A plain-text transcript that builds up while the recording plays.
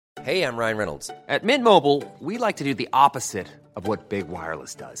Hey, I'm Ryan Reynolds. At Mint Mobile, we like to do the opposite of what Big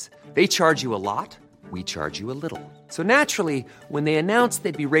Wireless does. They charge you a lot, we charge you a little. So naturally, when they announced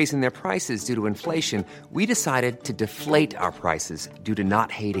they'd be raising their prices due to inflation, we decided to deflate our prices due to not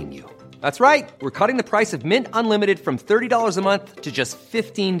hating you. That's right. We're cutting the price of Mint Unlimited from $30 a month to just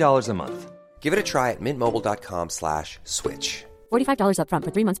 $15 a month. Give it a try at mintmobile.com/switch. $45 up front for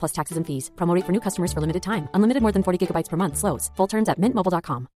 3 months plus taxes and fees. Promo rate for new customers for limited time. Unlimited more than 40 gigabytes per month. Slows full terms at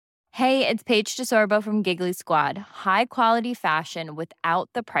mintmobile.com. Hey, it's Paige DeSorbo from Giggly Squad. High quality fashion without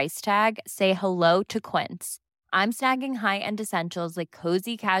the price tag. Say hello to Quince. I'm snagging high-end essentials like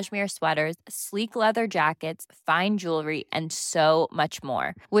cozy cashmere sweaters, sleek leather jackets, fine jewelry, and so much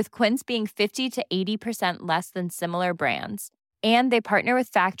more. With Quince being 50 to 80% less than similar brands. And they partner with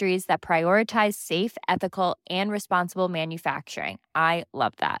factories that prioritize safe, ethical, and responsible manufacturing. I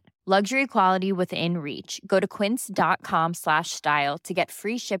love that. Luxury quality within reach. Go to quince.com/style to get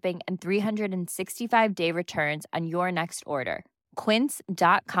free shipping and 365-day returns on your next order.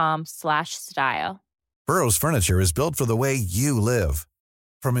 Quince.com/style. Burrow's furniture is built for the way you live.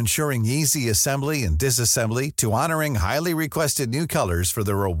 From ensuring easy assembly and disassembly to honoring highly requested new colors for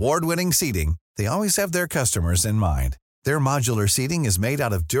their award-winning seating, they always have their customers in mind. Their modular seating is made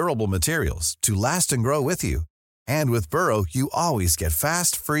out of durable materials to last and grow with you. And with Burrow, you always get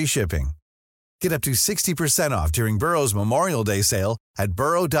fast, free shipping. Get up to 60% off during Burrow's Memorial Day sale at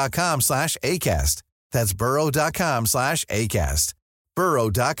burrow.com/ACAST. That's burrow.com/ACAST.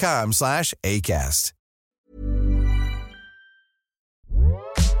 burrow.com/ACAST.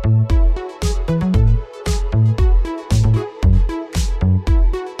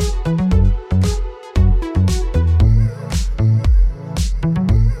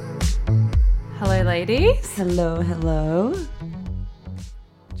 Hello, ladies. Hello, hello.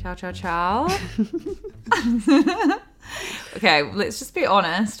 Ciao, ciao, ciao. Okay, let's just be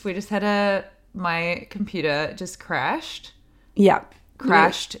honest. We just had my computer just crashed. Yeah.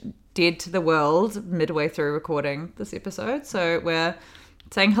 Crashed dead to the world midway through recording this episode. So we're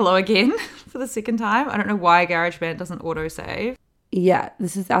saying hello again for the second time. I don't know why GarageBand doesn't autosave. Yeah,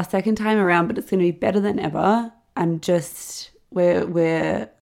 this is our second time around, but it's going to be better than ever. We're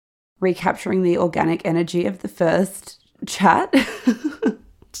recapturing the organic energy of the first chat.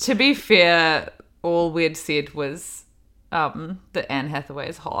 To be fair, all we'd said was that Anne Hathaway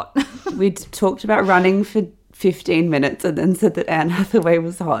is hot. We'd talked about running for 15 minutes and then said that Anne Hathaway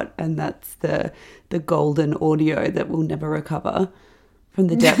was hot, and that's the golden audio that we'll never recover from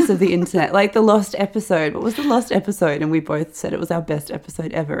the depths of the internet. Like the lost episode. What was the lost episode? And we both said it was our best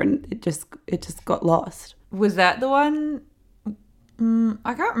episode ever, and it just got lost. Was that the one?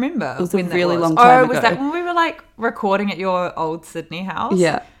 I can't remember. It was a really long time ago. Was that when we were like recording at your old Sydney house?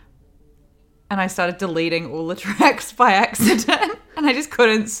 Yeah. And I started deleting all the tracks by accident and I just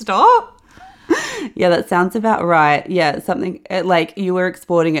couldn't stop. Yeah, that sounds about right. Yeah, something like you were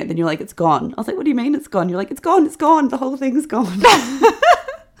exporting it, then you're like, it's gone. I was like, what do you mean it's gone? You're like, it's gone. The whole thing's gone.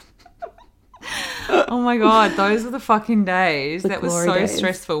 Oh my God, those were the fucking days. That was so days.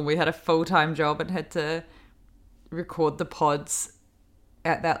 stressful. We had a full-time job and had to record the pods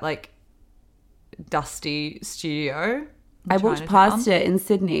at that like dusty studio. I walked past it in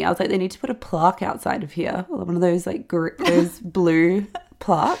Sydney. I was like, they need to put a plaque outside of here. One of those like those blue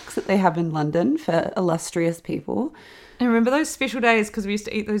plaques that they have in London for illustrious people. And remember those special days because we used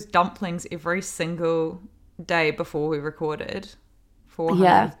to eat those dumplings every single day before we recorded.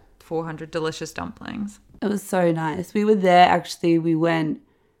 400 delicious dumplings. It was so nice. We were there actually. We went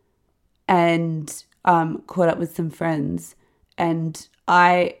and caught up with some friends, and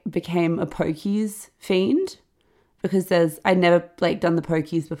I became a pokies fiend because I'd never like done the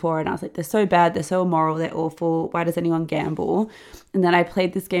pokies before, and I was like, they're so bad, they're so immoral, they're awful. Why does anyone gamble? And then I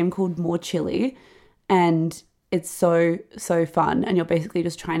played this game called More Chili, and it's so fun. And you're basically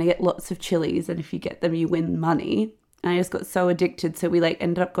just trying to get lots of chilies, and if you get them, you win money. And I just got so addicted, so we like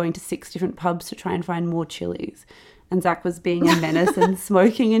ended up going to 6 different pubs to try and find more chilies. And Zach was being a menace and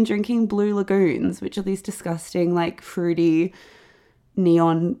smoking and drinking Blue Lagoons, which are these disgusting, like fruity,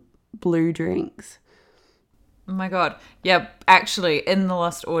 neon blue drinks. Oh my God. Yeah, actually, in the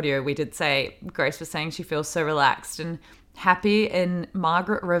lost audio, we did say, Grace was saying she feels so relaxed and happy in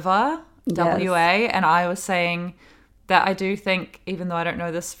Margaret River, WA. And I was saying that I do think, even though I don't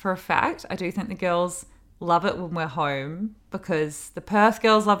know this for a fact, I do think the girls love it when we're home because the Perth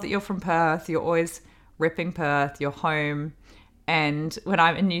girls love that you're from Perth. You're always repping Perth, you're home. And when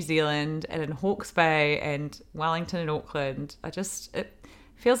I'm in New Zealand and in Hawke's Bay and Wellington and Auckland, it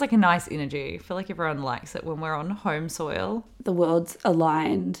Feels like a nice energy. I feel like everyone likes it when we're on home soil. The world's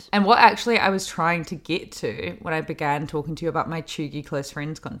aligned. And what actually I was trying to get to when I began talking to you about my Chugi Close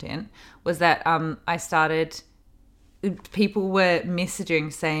Friends content was that I started, people were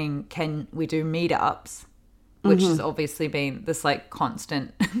messaging saying, can we do meetups? Which has obviously been this like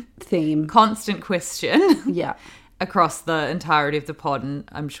constant theme, constant question. Yeah. Across the entirety of the pod. And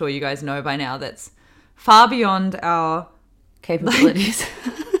I'm sure you guys know by now that's far beyond our capabilities.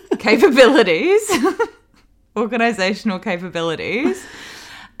 Organizational capabilities.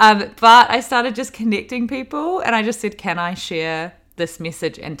 But I started just connecting people and I just said, can I share this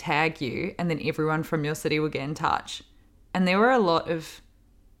message and tag you? And then everyone from your city would get in touch. And there were a lot of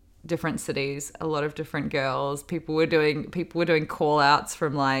different cities, a lot of different girls. People were doing call outs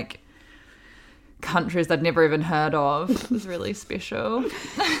from like countries I'd never even heard of. It was really special.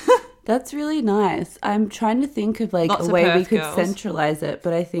 That's really nice. I'm trying to think of like Lots a of way we Perth could girls. centralize it,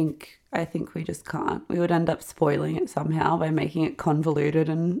 but I think we just can't. We would end up spoiling it somehow by making it convoluted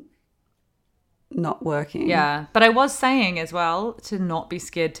and not working. Yeah, but I was saying as well to not be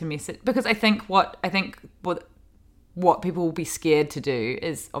scared to mess it, because I think what people will be scared to do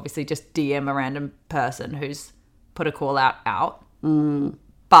is obviously just DM a random person who's put a call out.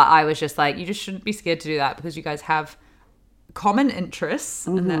 But I was just like, you just shouldn't be scared to do that because you guys have common interests,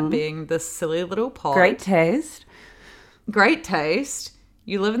 and that being this silly little pod. Great taste.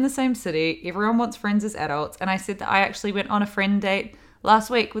 You live in the same city. Everyone wants friends as adults. And I said that I actually went on a friend date last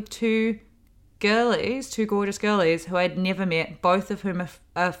week with two gorgeous girlies who I'd never met, both of whom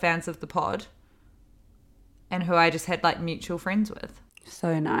are fans of the pod and who I just had like mutual friends with.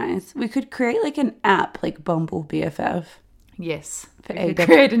 So nice. We could create like an app like Bumble BFF. Yes. For We could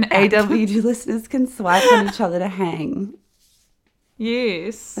create an app. AWG listeners can swipe on each other to hang.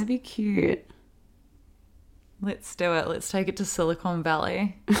 Yes. That'd be cute. Let's do it. Let's take it to Silicon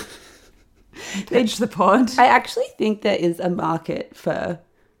Valley. Pitch the pod. I actually think there is a market for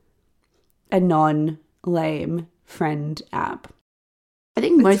a non-lame friend app. I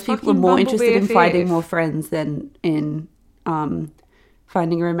think most people are fucking more Bumble interested in BFF. finding more friends than in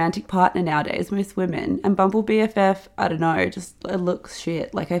finding a romantic partner nowadays, most women. And Bumble BFF, I don't know, just it looks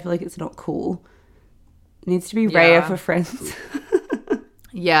shit. Like, I feel like it's not cool. It needs to be Raya for friends.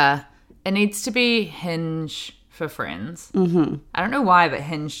 Yeah. It needs to be Hinge for friends. Mm-hmm. I don't know why, but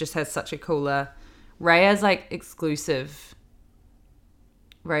Hinge just has such a cooler... Raya's like exclusive.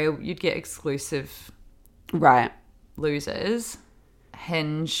 Raya, you'd get exclusive Right. losers.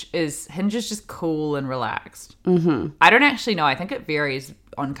 Hinge is just cool and relaxed. Mm-hmm. I don't actually know. I think it varies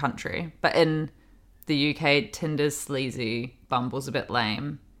on country. But in the UK, Tinder's sleazy, Bumble's a bit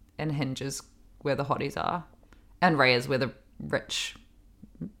lame, and Hinge is where the hotties are. And Raya's where the rich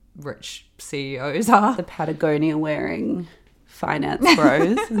CEOs are. The Patagonia wearing finance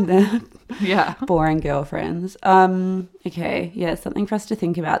bros and their boring girlfriends. Okay, yeah, something for us to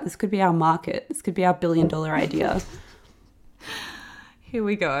think about. This could be our market. This could be our $1 billion idea. Here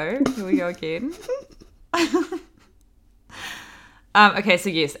we go again. Okay, so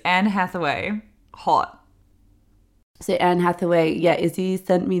yes, Anne Hathaway, hot. So Anne Hathaway, yeah, Izzy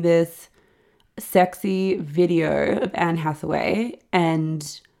sent me this sexy video of Anne Hathaway,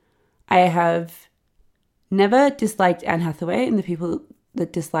 and I have never disliked Anne Hathaway, and the people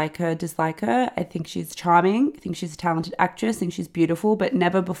that dislike her. I think she's charming. I think she's a talented actress. I think she's beautiful, but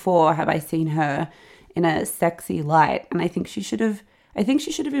never before have I seen her in a sexy light. And I think she should have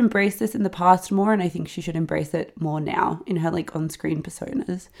embraced this in the past more, and I think she should embrace it more now in her like on-screen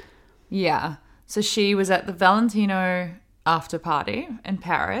personas. Yeah. So she was at the Valentino after party in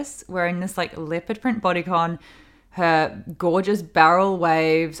Paris wearing this like leopard print bodycon, her gorgeous barrel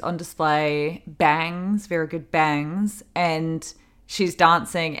waves on display, bangs, very good bangs, and she's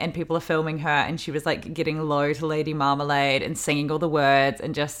dancing and people are filming her, and she was like getting low to Lady Marmalade and singing all the words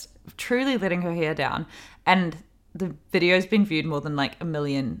and just truly letting her hair down. And the video's been viewed more than like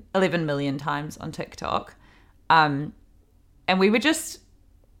 11 million times on TikTok. And when we were just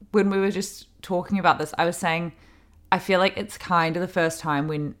talking about this, I was saying, I feel like it's kind of the first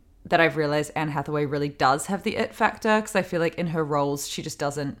time that I've realized Anne Hathaway really does have the it factor, because I feel like in her roles, she's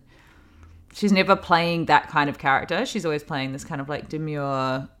never playing that kind of character. She's always playing this kind of like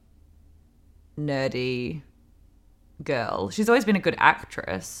demure, nerdy girl. She's always been a good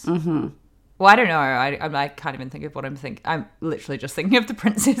actress. Mm-hmm. Well, I don't know. I can't even think of what I'm thinking. I'm literally just thinking of The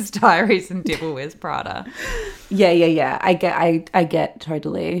Princess Diaries and Devil Wears Prada. Yeah. I get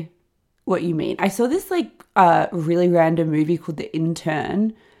totally what you mean. I saw this like really random movie called The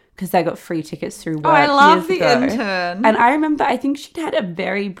Intern because I got free tickets through work. Oh, I love years The ago. Intern. And I remember, I think she'd had a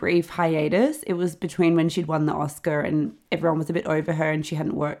very brief hiatus. It was between when she'd won the Oscar and everyone was a bit over her and she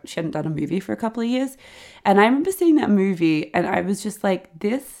hadn't done a movie for a couple of years. And I remember seeing that movie and I was just like,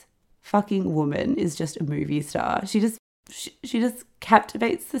 this fucking woman is just a movie star. She just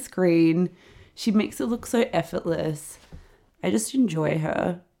captivates the screen. She makes it look so effortless. I just enjoy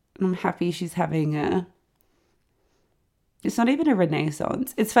her. And I'm happy she's having it's not even a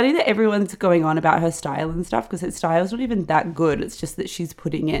renaissance. It's funny that everyone's going on about her style and stuff because her style's not even that good. It's just that she's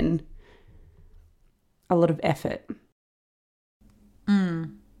putting in a lot of effort. You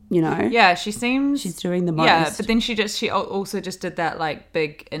know? Yeah, she seems... She's doing the most. Yeah, but then she also just did that like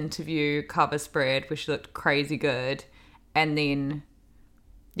big interview cover spread where she looked crazy good. And then,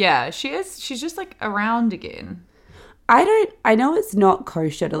 yeah, she's just like around again. I know it's not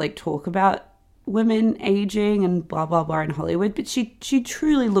kosher to like talk about women aging and blah blah blah in Hollywood, but she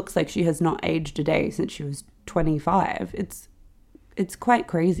truly looks like she has not aged a day since she was 25. It's quite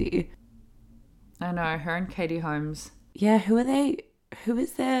crazy. I know, her and Katie Holmes. Yeah, who are they? Who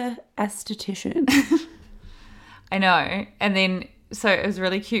is their esthetician? I know. And then so it was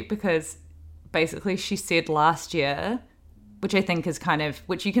really cute because basically she said last year, which I think is kind of,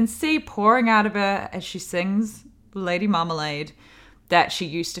 which you can see pouring out of her as she sings Lady Marmalade, that she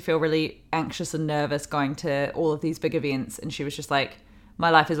used to feel really anxious and nervous going to all of these big events. And she was just like, my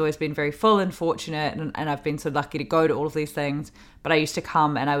life has always been very full and fortunate and I've been so lucky to go to all of these things. But I used to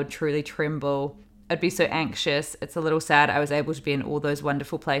come and I would truly tremble. I'd be so anxious. It's a little sad. I was able to be in all those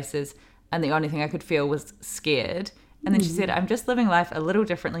wonderful places and the only thing I could feel was scared. And then she said, I'm just living life a little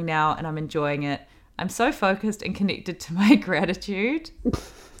differently now and I'm enjoying it. I'm so focused and connected to my gratitude.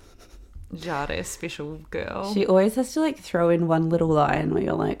 Jada is special girl. She always has to like throw in one little line where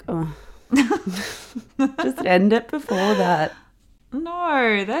you're like, oh, just end it before that.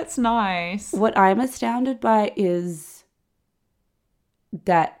 No, that's nice. What I'm astounded by is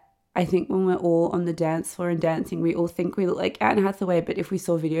that I think when we're all on the dance floor and dancing, we all think we look like Anne Hathaway, but if we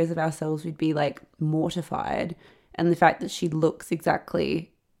saw videos of ourselves, we'd be like mortified. And the fact that she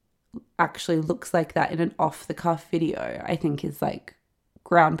actually looks like that in an off-the-cuff video, I think is like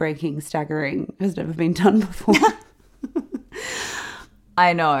groundbreaking, staggering, has never been done before.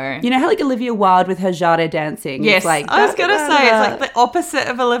 I know. You know how like Olivia Wilde with her Jada dancing? Yes, it's like I was going to say, it's like the opposite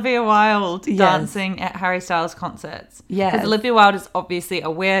of Olivia Wilde dancing at Harry Styles concerts. Yeah. Because Olivia Wilde is obviously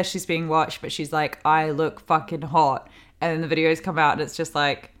aware she's being watched, but she's like, I look fucking hot. And then the videos come out and it's just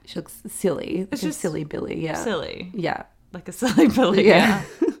like... She looks silly. It's just silly Billy, yeah. Silly. Yeah. Like a silly Billy, Yeah.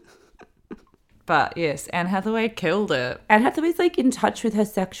 But yes, Anne Hathaway killed it. Anne Hathaway's like in touch with her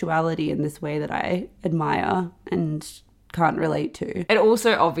sexuality in this way that I admire and can't relate to. It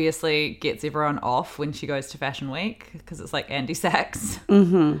also obviously gets everyone off when she goes to Fashion Week because it's like Andy Sachs.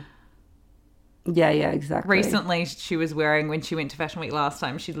 Mm-hmm. Yeah, exactly. Recently, she was wearing, when she went to Fashion Week last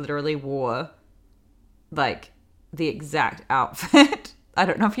time, she literally wore like the exact outfit. I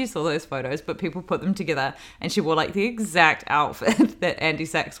don't know if you saw those photos, but people put them together and she wore like the exact outfit that Andy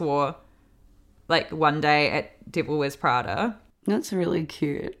Sachs wore like one day at Devil Wears Prada. That's really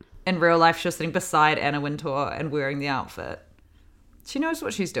cute. In real life, she was sitting beside Anna Wintour and wearing the outfit. She knows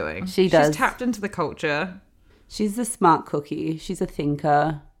what she's doing. She does. She's tapped into the culture. She's a smart cookie. She's a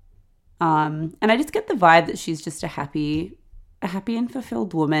thinker. And I just get the vibe that she's just a happy and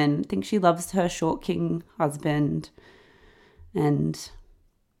fulfilled woman. I think she loves her short king husband and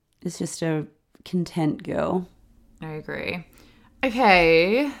is just a content girl. I agree.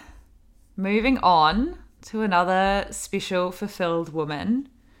 Okay, moving on to another special fulfilled woman.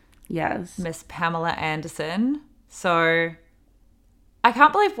 Yes. Miss Pamela Anderson. So I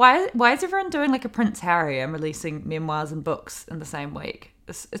can't believe why is everyone doing like a Prince Harry and releasing memoirs and books in the same week?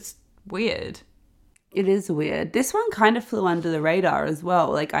 It's weird. It is weird. This one kind of flew under the radar as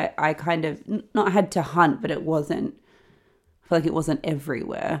well. Like I kind of not had to hunt, but it wasn't. I feel like it wasn't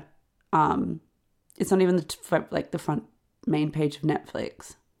everywhere. It's not even the front main page of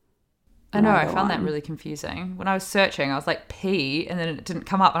Netflix. I know, I found that really confusing. When I was searching, I was like, P, and then it didn't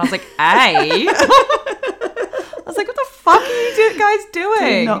come up, and I was like, A. I was like, what the fuck are you guys doing?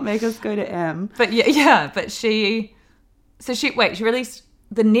 Did not make us go to M. But yeah, but she released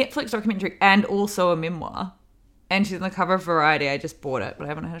the Netflix documentary and also a memoir. And she's on the cover of Variety. I just bought it, but I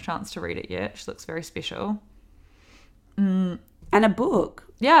haven't had a chance to read it yet. She looks very special. And a book.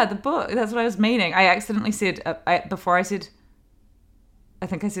 Yeah, the book. That's what I was meaning. I accidentally said, I think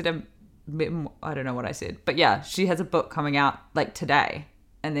I said I don't know what I said. But yeah, she has a book coming out like today.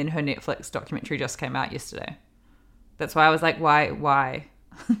 And then her Netflix documentary just came out yesterday. That's why I was like, why?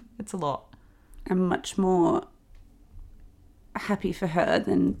 It's a lot. And much more happy for her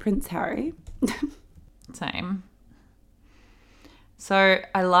than Prince Harry. Same. So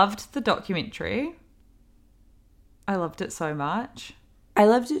I loved the documentary. I loved it so much. I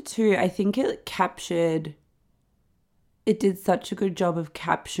loved it too. I think it did such a good job of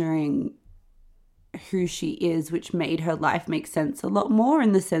capturing who she is, which made her life make sense a lot more,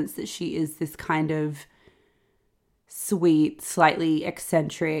 in the sense that she is this kind of sweet, slightly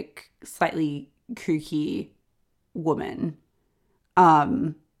eccentric, slightly kooky woman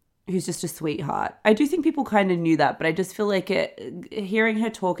who's just a sweetheart. I do think people kind of knew that, but I just feel like hearing her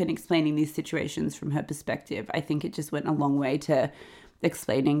talk and explaining these situations from her perspective, I think it just went a long way to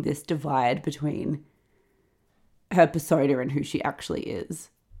explaining this divide between her persona and who she actually is,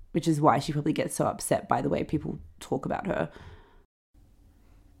 which is why she probably gets so upset by the way people talk about her.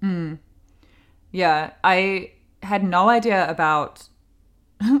 Yeah, I had no idea about...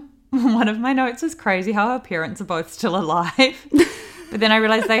 One of my notes was crazy how her parents are both still alive. But then I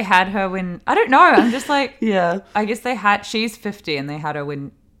realized they had her when... I don't know. I'm just like... Yeah. I guess she's 50 and they had her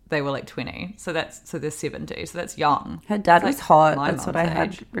when they were like 20. So they're 70. So that's young. Her dad was hot. my That's what mum's I had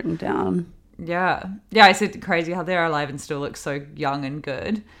age. written down. Yeah. Yeah, I said crazy how they're alive and still look so young and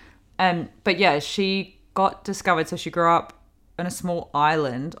good. But yeah, she got discovered. So she grew up on a small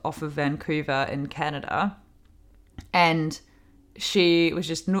island off of Vancouver in Canada. And she was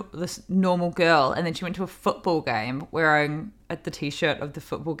just this normal girl. And then she went to a football game wearing the T-shirt of the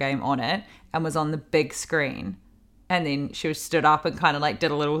football game on it and was on the big screen. And then she was stood up and kind of like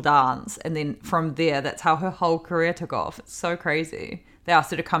did a little dance. And then from there, that's how her whole career took off. It's so crazy. They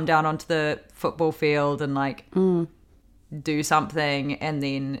asked her to come down onto the football field and like do something, and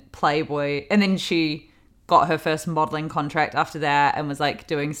then Playboy. And then she got her first modeling contract after that and was like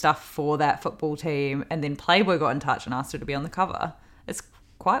doing stuff for that football team. And then Playboy got in touch and asked her to be on the cover. It's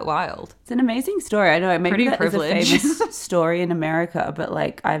quite wild. It's an amazing story. I know maybe Pretty that is a privileged. famous story in America, but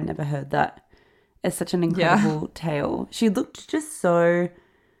like I've never heard that. It's such an incredible tale. She looked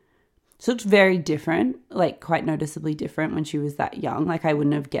very different, like quite noticeably different when she was that young. Like I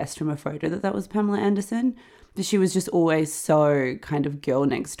wouldn't have guessed from a photo that was Pamela Anderson. But she was just always so kind of girl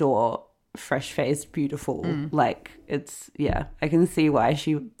next door, fresh-faced, beautiful. Like I can see why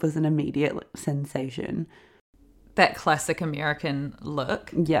she was an immediate sensation. That classic American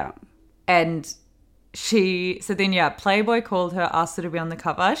look. Yeah. And Playboy called her, asked her to be on the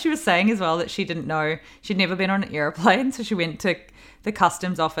cover. She was saying as well that she didn't know, she'd never been on an airplane. So she went to the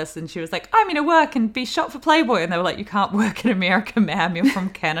customs office and she was like, I'm going to work and be shot for Playboy. And they were like, you can't work in America, ma'am. You're from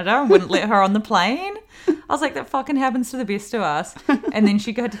Canada, and wouldn't let her on the plane. I was like, that fucking happens to the best of us. And then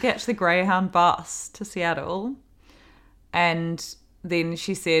she got to catch the Greyhound bus to Seattle. And then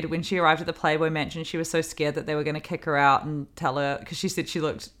she said when she arrived at the Playboy mansion, she was so scared that they were going to kick her out and tell her, because she said she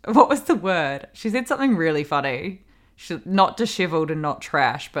looked, what was the word? She said something really funny. Not disheveled and not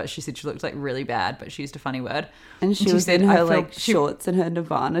trash, but she said she looked like really bad, but she used a funny word. And she was in her shorts and her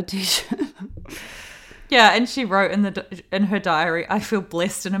Nirvana t-shirt. Yeah, and she wrote in her diary, I feel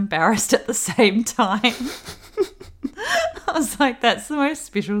blessed and embarrassed at the same time. I was like, that's the most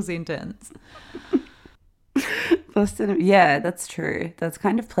special sentence. Yeah, that's true. That's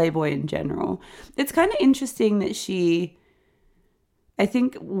kind of Playboy in general. It's kind of interesting that I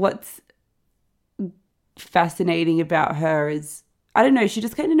think what's fascinating about her is, I don't know, she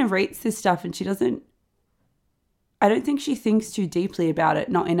just kind of narrates this stuff and I don't think she thinks too deeply about it,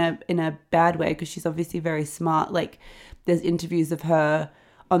 not in a bad way, because she's obviously very smart. Like there's interviews of her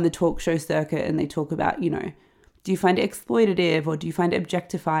on the talk show circuit and they talk about, do you find it exploitative or do you find it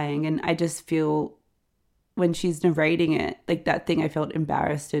objectifying? And I just feel when she's narrating it, like that thing, I felt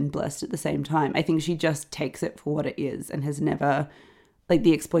embarrassed and blessed at the same time. I think she just takes it for what it is and has never, like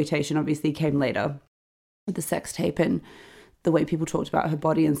the exploitation obviously came later with the sex tape and the way people talked about her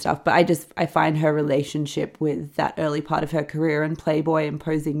body and stuff. But I find her relationship with that early part of her career and Playboy and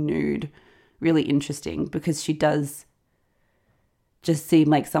posing nude really interesting, because she does just seem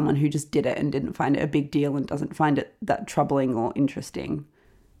like someone who just did it and didn't find it a big deal and doesn't find it that troubling or interesting.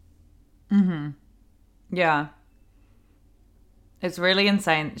 Mm-hmm. Yeah. It's really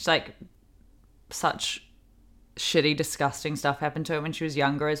insane. It's like such shitty, disgusting stuff happened to her when she was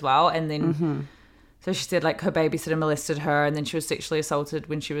younger as well. And then, so she said like her babysitter molested her, and then she was sexually assaulted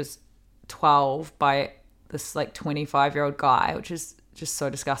when she was 12 by this like 25-year-old guy, which is just so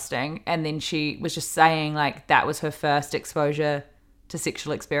disgusting. And then she was just saying like that was her first exposure to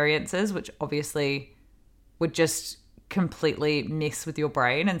sexual experiences, which obviously would just completely mess with your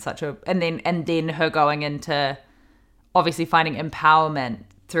brain and then her going into obviously finding empowerment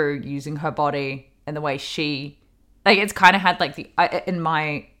through using her body and the way she, like, it's kind of had like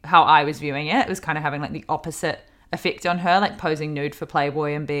how I was viewing it was kind of having like the opposite effect on her, like posing nude for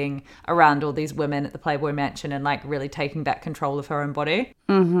Playboy and being around all these women at the Playboy mansion and like really taking back control of her own body.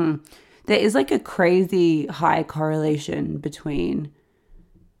 Mm-hmm. There is like a crazy high correlation between,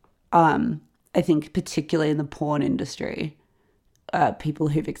 I think particularly in the porn industry, people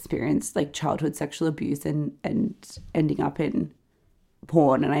who've experienced like childhood sexual abuse and ending up in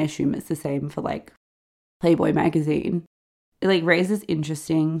porn. And I assume it's the same for like Playboy magazine. It like raises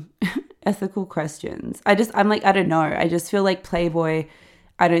interesting ethical questions. I'm like, I don't know. I just feel like Playboy,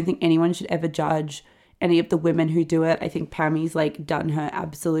 I don't think anyone should ever judge any of the women who do it. I think Pammy's like done her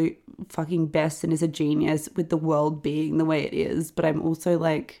absolute fucking best and is a genius with the world being the way it is. But I'm also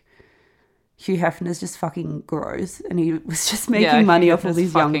like, Hugh Hefner's just fucking gross. And he was just making money off all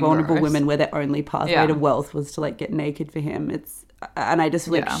these young, vulnerable women where their only pathway to wealth was to like get naked for him. And I just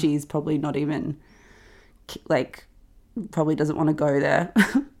feel like she's probably not even like, probably doesn't want to go there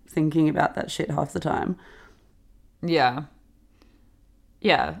thinking about that shit half the time. Yeah.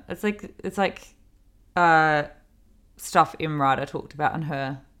 Yeah. It's like stuff Imrata talked about in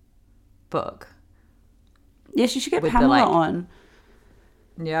her book. Yeah, she should get Pamela on.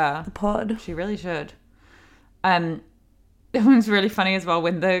 Yeah. The pod. She really should. It was really funny as well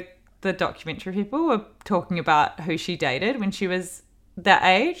when the documentary people were talking about who she dated when she was that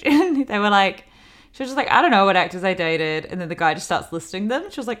age. And they were like, she was just like, I don't know what actors I dated. And then the guy just starts listing them.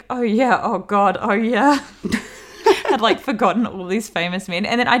 She was like, oh yeah, oh God, oh yeah. Had like forgotten all these famous men.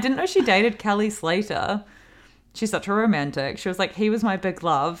 And then I didn't know she dated Kelly Slater. She's such a romantic. She was like, he was my big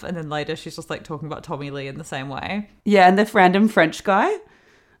love. And then later she's just like talking about Tommy Lee in the same way. Yeah, and the random French guy.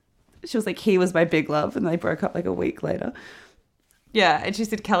 She was like, he was my big love. And they broke up like a week later. Yeah, and she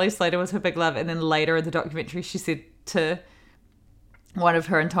said Kelly Slater was her big love. And then later in the documentary, she said to one of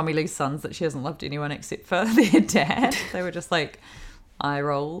her and Tommy Lee's sons that she hasn't loved anyone except for their dad. They were just like, eye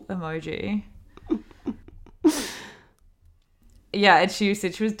roll emoji. Yeah, and she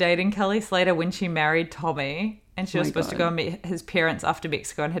said she was dating Kelly Slater when she married Tommy. And she was supposed to go and meet his parents after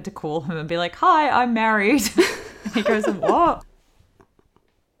Mexico and had to call him and be like, hi, I'm married. And he goes, what?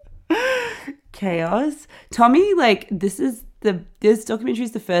 Chaos. Tommy, like, this documentary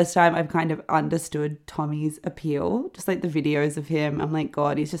is the first time I've kind of understood Tommy's appeal. Just like the videos of him. I'm like,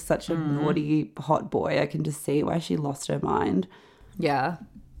 God, he's just such a naughty, hot boy. I can just see why she lost her mind. Yeah.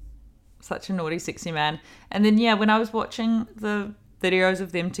 Such a naughty, sexy man. And then, yeah, when I was watching the videos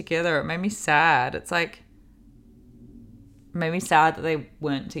of them together, it made me sad. It's like, it made me sad that they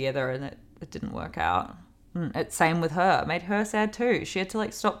weren't together and it didn't work out. It's same with her. It made her sad too. She had to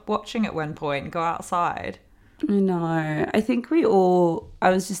like stop watching at one point and go outside. I know. I think I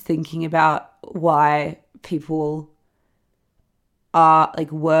was just thinking about why people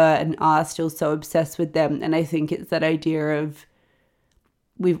were and are still so obsessed with them. And I think it's that idea of,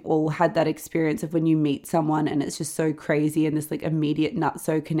 we've all had that experience of when you meet someone and it's just so crazy and this like immediate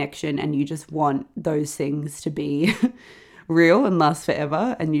nutso connection and you just want those things to be real and last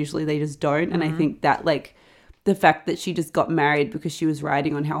forever, and usually they just don't. And I think that like the fact that she just got married because she was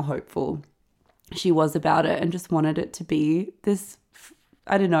writing on how hopeful she was about it and just wanted it to be this,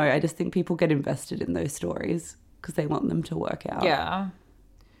 I don't know, I just think people get invested in those stories because they want them to work out. Yeah.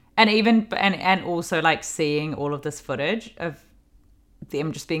 And even and also like seeing all of this footage of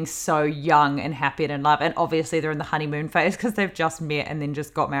them just being so young and happy and in love, and obviously they're in the honeymoon phase because they've just met and then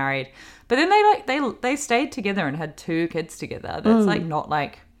just got married, but then they stayed together and had 2 kids together. That's like not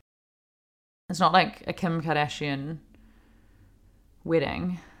like, it's not like a Kim Kardashian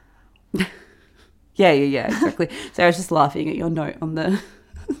wedding. Yeah, exactly. So I was just laughing at your note on the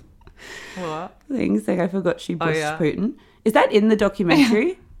what things, like I forgot she bushed Putin. Is that in the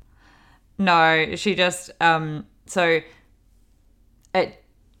documentary? No, she just so it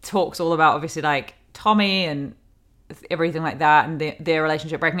talks all about obviously like Tommy and everything like that and their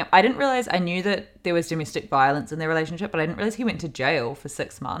relationship breaking up. I didn't realize, I knew that there was domestic violence in their relationship, but I didn't realize he went to jail for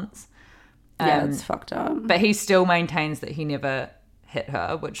 6 months. Yeah, it's fucked up. But he still maintains that he never hit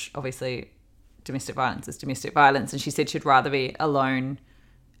her, which obviously domestic violence is domestic violence. And she said she'd rather be alone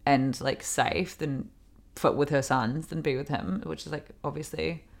and like safe than with her sons than be with him, which is like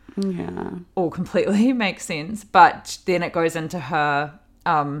obviously all completely makes sense. But then it goes into her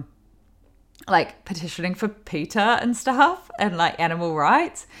like petitioning for PETA and stuff and like animal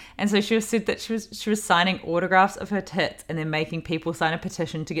rights. And so she said that she was signing autographs of her tits and then making people sign a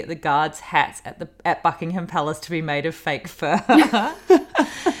petition to get the guards' hats at Buckingham Palace to be made of fake fur.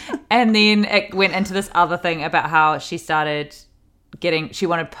 And then it went into this other thing about how she wanted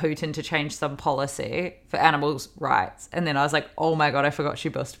Putin to change some policy for animals' rights. And then I was like, oh my God, I forgot she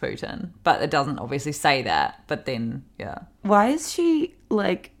bussed Putin. But it doesn't obviously say that. But then, yeah. Why is she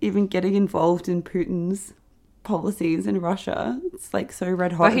like even getting involved in Putin's policies in Russia. It's like so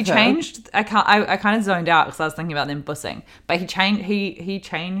red hot. But he changed. I kind of zoned out because I was thinking about them bussing. But he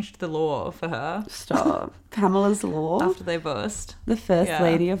changed the law for her. Stop. Pamela's law after they bussed. The first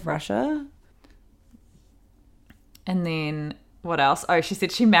lady of Russia. And then what else? Oh, she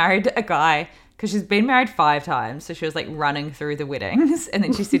said she married a guy because she's been married 5 times. So she was like running through the weddings. And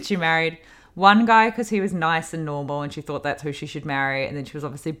then she said she married one guy because he was nice and normal and she thought that's who she should marry. And then she was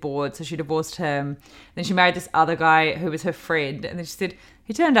obviously bored, so she divorced him. Then she married this other guy who was her friend. And then she said,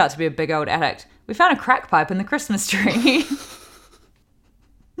 he turned out to be a big old addict. We found a crack pipe in the Christmas tree.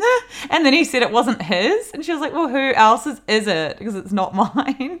 And then he said it wasn't his. And she was like, well, who else's is it? Because it's not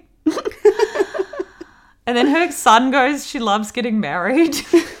mine. And then her son goes, she loves getting married.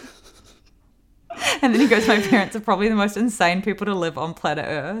 And then he goes, my parents are probably the most insane people to live on planet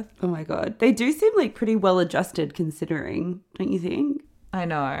Earth. Oh my God. They do seem like pretty well adjusted considering, don't you think? I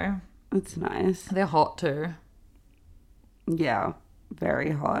know. It's nice. They're hot too. Yeah,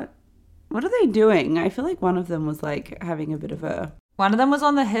 very hot. What are they doing? I feel like one of them was like having a bit of a... One of them was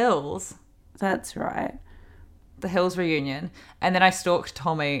on the Hills. That's right. The Hills reunion. And then I stalked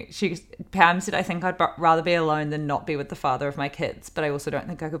Tommy. Pam said, I think I'd rather be alone than not be with the father of my kids. But I also don't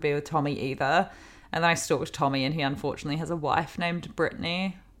think I could be with Tommy either. And then I stalked Tommy and he unfortunately has a wife named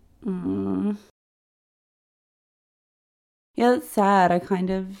Brittany. Mm. Yeah, that's sad.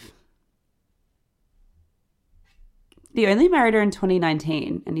 He only married her in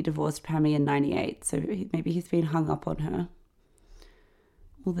 2019 and he divorced Pammy in 98. So maybe he's been hung up on her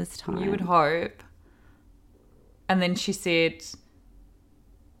all this time. You would hope. And then she said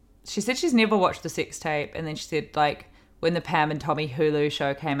she's never watched the sex tape. And then she said, like, when the Pam and Tommy Hulu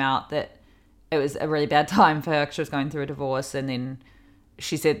show came out, that it was a really bad time for her because she was going through a divorce. And then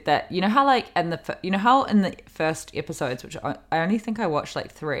she said that, you know how in the first episodes, which I only think I watched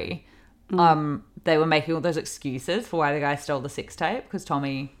like 3, they were making all those excuses for why the guy stole the sex tape because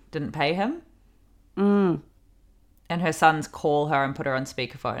Tommy didn't pay him. Mm. And her sons call her and put her on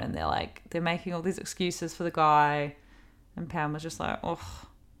speakerphone and they're making all these excuses for the guy. And Pam was just like, oh,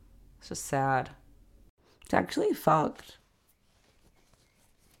 it's just sad. It's actually fucked.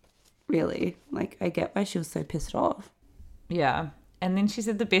 Really. Like, I get why she was so pissed off. Yeah. And then she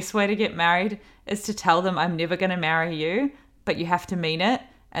said the best way to get married is to tell them I'm never going to marry you, but you have to mean it.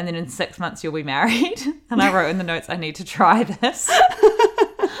 And then in 6 months you'll be married. And I wrote in the notes, I need to try this.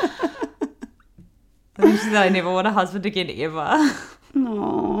 And then she said, I never want a husband again ever.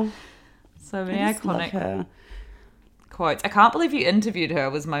 No. So many iconic quotes. I can't believe you interviewed her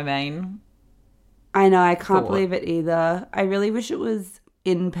was my main I know, I can't believe it either. I really wish it was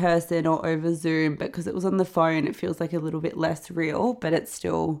in person or over Zoom, but because it was on the phone, it feels like a little bit less real, but it's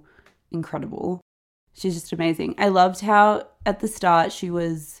still incredible. She's just amazing. I loved how at the start she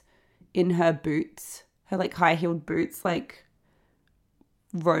was in her boots, her like high-heeled boots, like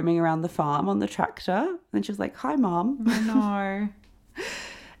roaming around the farm on the tractor. And she was like, hi, Mom. I know.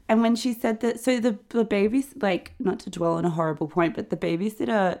 And when she said that, so the baby, like, not to dwell on a horrible point, but the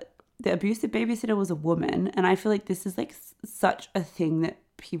abusive babysitter was a woman. And I feel like this is like such a thing that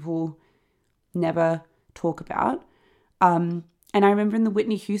people never talk about. And I remember in the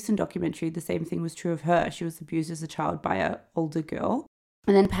Whitney Houston documentary, the same thing was true of her. She was abused as a child by an older girl.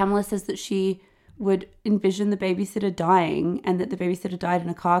 And then Pamela says that she would envision the babysitter dying and that the babysitter died in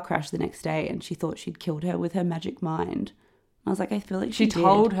a car crash the next day and she thought she'd killed her with her magic mind. I was like, I feel like she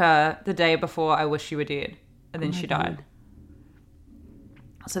told her the day before, I wish you were dead. And then she died.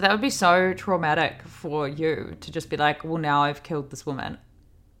 So that would be so traumatic for you to just be like, well, now I've killed this woman.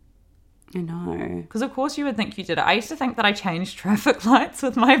 I know. Because of course you would think you did it. I used to think that I changed traffic lights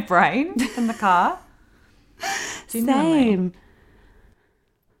with my brain in the car. Same.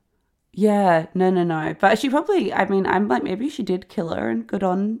 Yeah, no. But she probably, I mean, I'm like, maybe she did kill her and good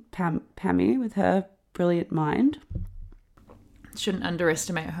on Pammy with her brilliant mind. Shouldn't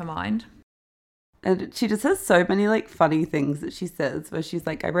underestimate her mind. And she just has so many like funny things that she says where she's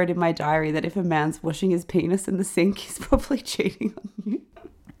like, I wrote in my diary that if a man's washing his penis in the sink, he's probably cheating on you.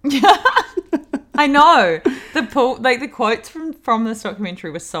 Yeah. I know. The quotes from this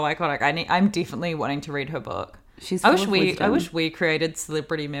documentary were so iconic. I'm definitely wanting to read her book. I wish we created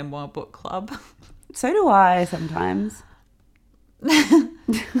Celebrity Memoir Book Club. So do I sometimes. I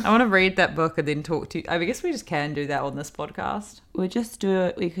want to read that book and then talk to you. I guess we just can do that on this podcast. We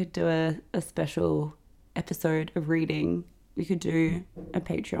could do a special episode of reading. We could do a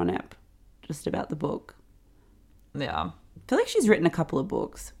Patreon app just about the book. Yeah. I feel like she's written a couple of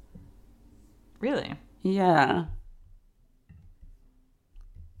books. Really? Yeah.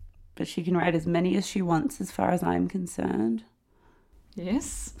 But she can write as many as she wants as far as I'm concerned.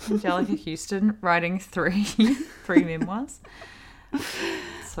 Yes, Angelica Houston writing three memoirs.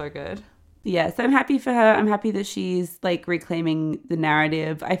 So good. Yeah, so I'm happy for her. I'm happy that she's like reclaiming the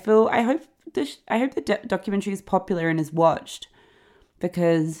narrative. I hope the documentary is popular and is watched,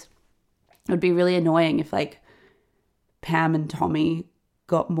 because it would be really annoying if like Pam and Tommy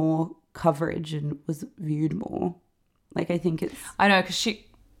got more coverage and was viewed more. Like, I think it's... I know, because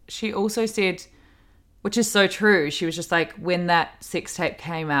she also said, which is so true, she was just like, when that sex tape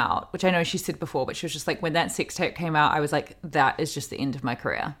came out, which I know she said before, but she was just like, when that sex tape came out, I was like, that is just the end of my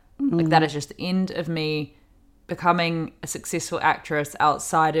career. Like, that is just the end of me becoming a successful actress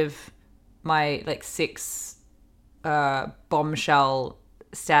outside of my like sex bombshell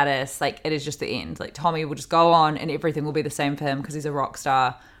status. Like, it is just the end. Like, Tommy will just go on and everything will be the same for him because he's a rock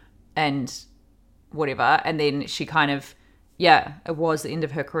star and whatever. And then she kind of, yeah, it was the end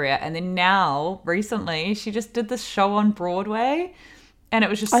of her career. And then now, recently, she just did this show on Broadway, and it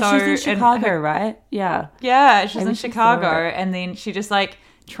was just so... she's in Chicago, right? Yeah. Yeah, she's in Chicago, and then she just like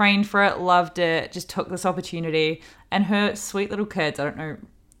trained for it, loved it, just took this opportunity. And her sweet little kids, I don't know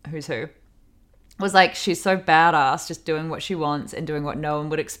who's who, was like, she's so badass, just doing what she wants and doing what no one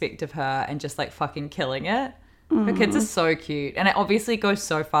would expect of her and just like fucking killing it. Her kids are so cute. And it obviously goes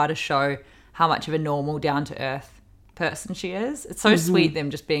so far to show how much of a normal, down-to-earth person she is. It's so sweet, them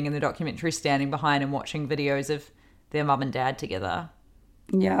just being in the documentary, standing behind and watching videos of their mum and dad together.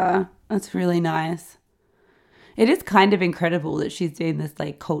 Yeah, that's really nice. It is kind of incredible that she's been this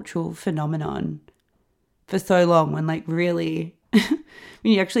like cultural phenomenon for so long, when like really,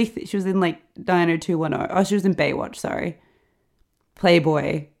 when you actually, she was in like 90210. Oh, she was in Baywatch, sorry.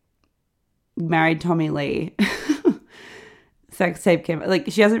 Playboy, married Tommy Lee, sex tape came,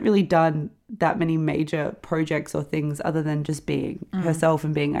 like she hasn't really done that many major projects or things other than just being herself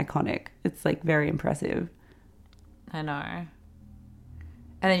and being iconic. It's like very impressive. I know.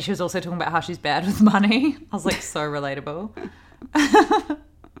 And then she was also talking about how she's bad with money. I was like, so relatable.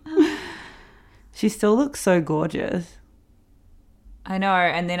 She still looks so gorgeous. I know.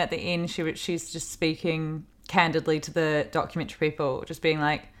 And then at the end, she's just speaking candidly to the documentary people, just being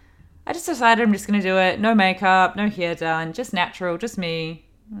like, I just decided I'm just going to do it. No makeup, no hair done, just natural, just me.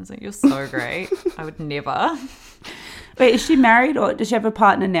 I was like, you're so great. I would never. Wait, is she married, or does she have a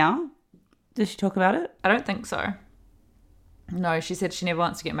partner now? Does she talk about it? I don't think so. No, she said she never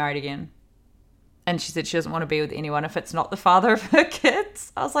wants to get married again. And she said she doesn't want to be with anyone if it's not the father of her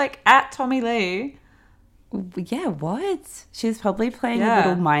kids. I was like, at Tommy Lee. Yeah, what? She's probably playing a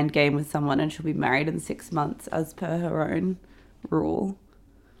little mind game with someone, and she'll be married in 6 months as per her own rule.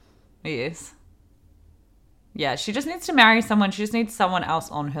 Yes. Yeah, she just needs to marry someone. She just needs someone else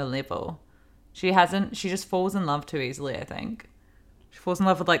on her level. She just falls in love too easily, I think. She falls in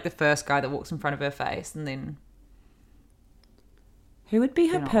love with like the first guy that walks in front of her face, and then... Who would be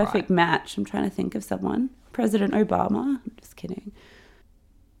her perfect match? I'm trying to think of someone. President Obama? I'm just kidding.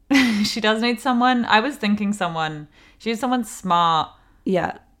 She does need someone. I was thinking she needs someone smart.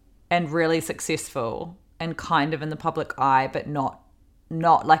 Yeah. And really successful and kind of in the public eye, but not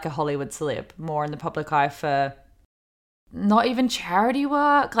like a Hollywood celeb. More in the public eye for not even charity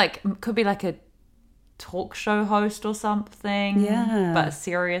work. Like, could be like a talk show host or something. Yeah. But a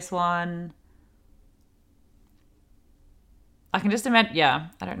serious one. I can just imagine, yeah,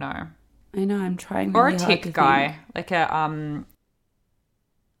 I don't know. I know, I'm trying really hard to tech think. guy, like a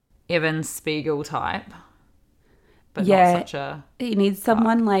Evan Spiegel type. But not such a... You need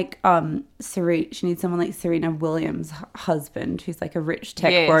someone like Serena. She needs someone like Serena Williams' husband, who's like a rich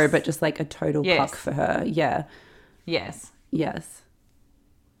tech bro, but just like a total cuck for her. Yeah. Yes.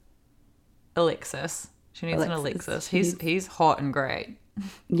 Alexis. She needs an Alexis. He's hot and great.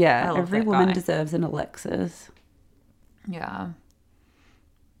 Yeah, every woman deserves an Alexis. Yeah.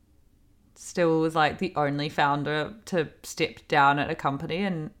 Still was like the only founder to step down at a company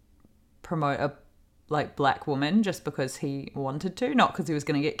and promote a like black woman just because he wanted to, not because he was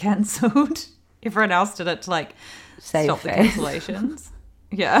going to get cancelled. Everyone else did it to like stop the cancellations.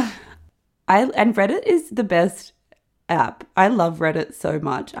 Yeah. And Reddit is the best app. I love Reddit so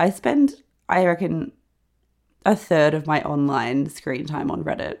much. I spend, I reckon, a third of my online screen time on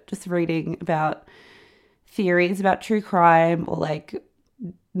Reddit, just reading about theories about true crime or like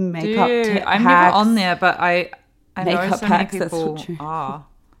makeup hacks. I'm never on there, but I know so many hacks, people are.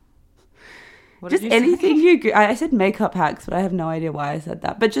 Just anything I said makeup hacks, but I have no idea why I said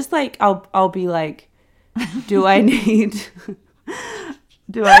that. But just like I'll be like, do I need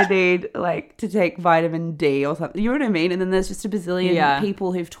like to take vitamin D or something? You know what I mean? And then there's just a bazillion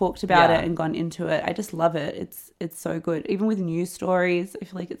people who've talked about it and gone into it. I just love it. It's so good. Even with news stories, I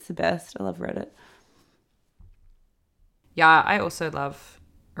feel like it's the best. I love Reddit. Yeah, I also love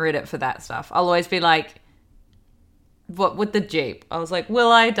Reddit for that stuff. I'll always be like, what with the Jeep? I was like,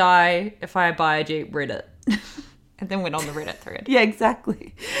 will I die if I buy a Jeep? Reddit. And then went on the Reddit thread. Yeah,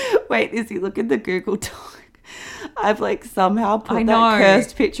 exactly. Wait, Izzy, look at the Google Doc. I've like somehow put that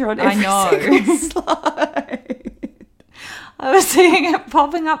cursed picture on every single slide. I was seeing it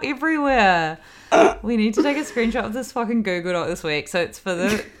popping up everywhere. We need to take a screenshot of this fucking Google Doc this week. So it's for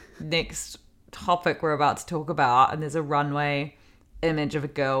the next topic we're about to talk about. And there's a runway image of a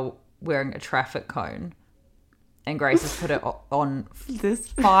girl wearing a traffic cone. And Grace has put it on this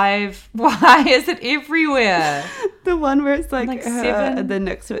 5. Why is it everywhere? The one where it's like her, 7. and then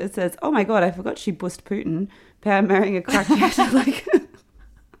next to it says, "Oh my god, I forgot she bussed Putin. Pam marrying a crackhead." Like,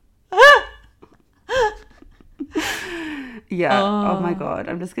 yeah. Oh my god,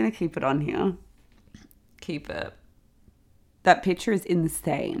 I'm just gonna keep it on here. Keep it. That picture is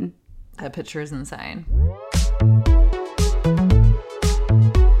insane. That picture is insane.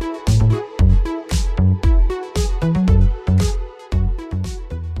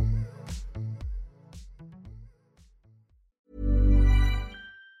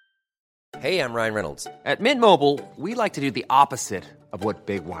 Hey, I'm Ryan Reynolds. At Mint Mobile, we like to do the opposite of what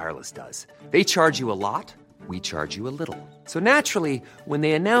Big Wireless does. They charge you a lot, we charge you a little. So naturally, when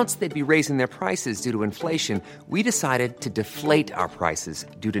they announced they'd be raising their prices due to inflation, we decided to deflate our prices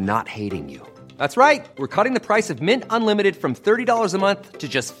due to not hating you. That's right. We're cutting the price of Mint Unlimited from $30 a month to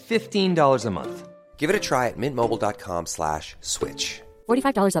just $15 a month. Give it a try at mintmobile.com/switch.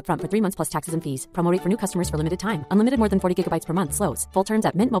 $45 up front for 3 months plus taxes and fees. Promo rate for new customers for limited time. Unlimited more than 40 gigabytes per month. Slows full terms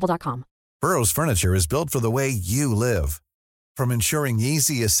at mintmobile.com. Burrow's furniture is built for the way you live. From ensuring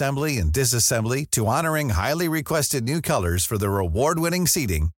easy assembly and disassembly to honoring highly requested new colors for their award-winning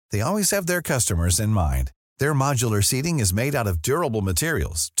seating, they always have their customers in mind. Their modular seating is made out of durable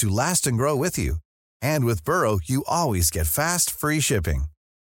materials to last and grow with you. And with Burrow, you always get fast, free shipping.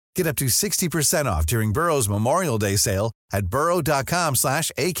 Get up to 60% off during Burrow's Memorial Day sale at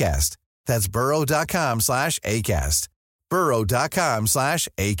burrow.com/ACAST. That's burrow.com/ACAST.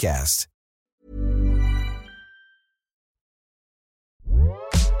 burrow.com/ACAST.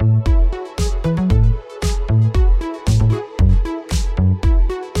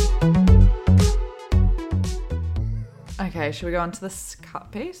 Okay, should we go on to this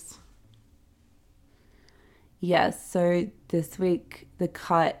cut piece? Yes, so this week the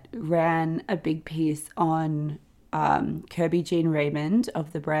Cut ran a big piece on Kirby Jean Raymond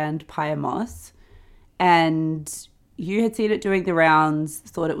of the brand Pyamos, and you had seen it doing the rounds,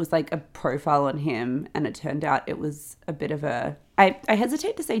 thought it was like a profile on him, and it turned out it was a bit of a... I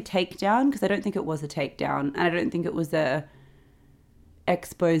hesitate to say takedown because I don't think it was a takedown, and I don't think it was a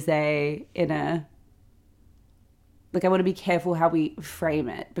expose in a... Like, I want to be careful how we frame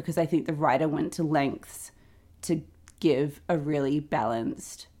it because I think the writer went to lengths to give a really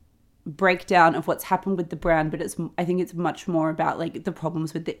balanced breakdown of what's happened with the brand, but I think it's much more about like the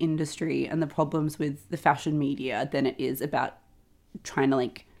problems with the industry and the problems with the fashion media than it is about trying to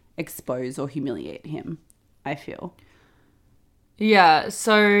like expose or humiliate him, I feel. Yeah,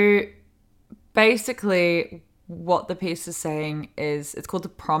 so basically what the piece is saying is it's called The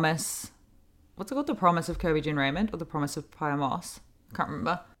Promise. What's it called? The Promise of Kirby Jean Raymond or The Promise of Pyamos? I can't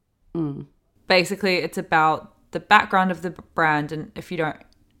remember. Basically, it's about the background of the brand, and if you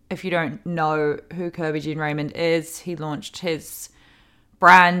don't know who Kirby Jean Raymond is, he launched his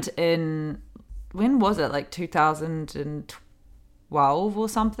brand in, when was it? Like 2012 or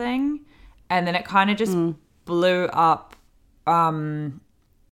something, and then it kind of just blew up.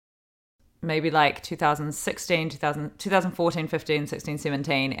 Maybe like 2016, 2014, 15, 16,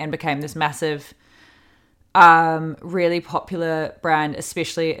 17, and became this massive, really popular brand,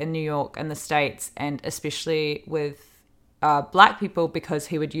 especially in New York and the States, and especially with Black people, because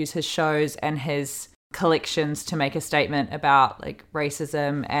he would use his shows and his collections to make a statement about like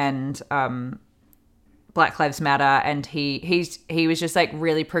racism and Black Lives Matter. And he was just like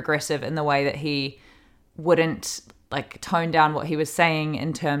really progressive in the way that he wouldn't like tone down what he was saying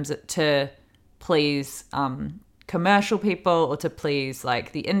in terms of, to please commercial people or to please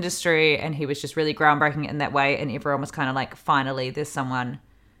like the industry, and he was just really groundbreaking in that way, and everyone was kind of like, finally there's someone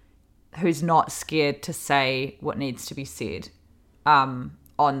who's not scared to say what needs to be said on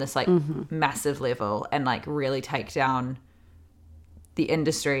this like massive level, and like really take down the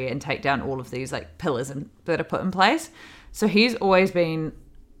industry and take down all of these like pillars that are put in place. So he's always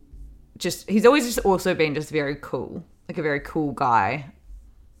just also been just very cool, like a very cool guy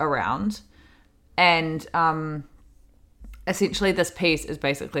around. And essentially this piece is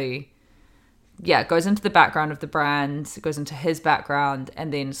basically, it goes into the background of the brand, it goes into his background,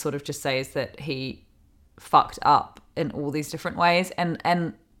 and then sort of just says that he fucked up in all these different ways.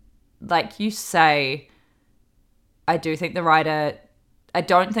 And like you say, I don't think the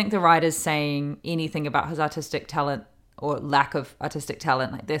writer's saying anything about his artistic talent or lack of artistic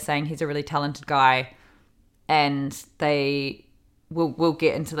talent. Like they're saying he's a really talented guy, and they will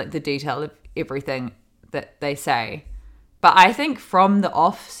get into like the detail of everything that they say. But I think from the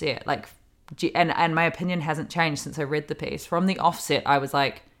offset, like, and my opinion hasn't changed since I read the piece. From the offset, I was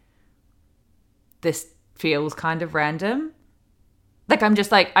like, this feels kind of random. Like, I'm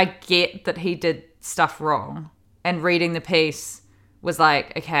just like, I get that he did stuff wrong. And reading the piece was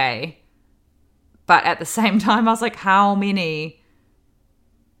like, okay. But at the same time, I was like, how many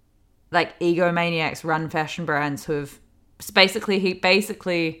like egomaniacs run fashion brands who have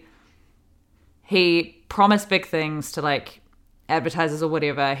he promised big things to like advertisers or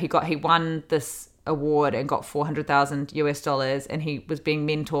whatever. He won this award and got $400,000 and he was being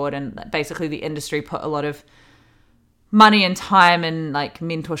mentored, and basically the industry put a lot of money and time and like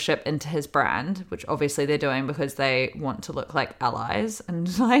mentorship into his brand, which obviously they're doing because they want to look like allies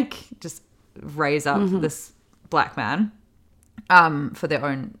and like just raise up this black man for their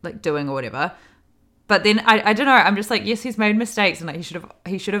own like doing or whatever. But then I don't know, I'm just like, yes, he's made mistakes and like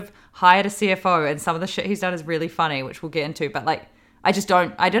he should have hired a CFO, and some of the shit he's done is really funny, which we'll get into. But like, I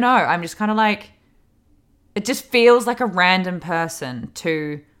don't know. I'm just kind of like, it just feels like a random person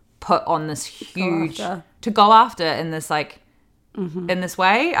to put on this huge, to go after in this like, in this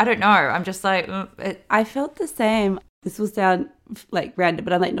way. I don't know. I'm just like, I felt the same. This will sound like random,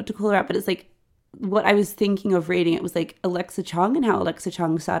 but I'm like, not to call her out, but it's like, what I was thinking of reading, it was like Alexa Chung and how Alexa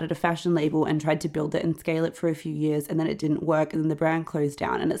Chung started a fashion label and tried to build it and scale it for a few years, and then it didn't work, and then the brand closed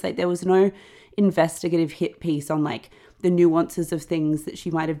down. And it's like there was no investigative hit piece on like the nuances of things that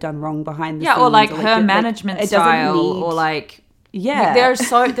she might have done wrong behind the scenes. Or like her management style, or like there are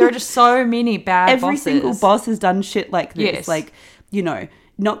just so many bad Every bosses. single boss has done shit like this. Yes. Like, you know,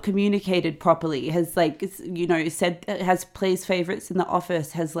 not communicated properly, has like, you know, has plays favorites in the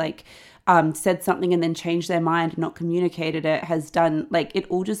office, has like said something and then changed their mind and not communicated it, has done like, it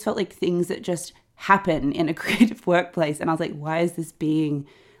all just felt like things that just happen in a creative workplace. And I was like, why is this being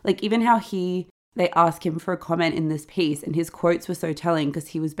like, even how they asked him for a comment in this piece and his quotes were so telling, because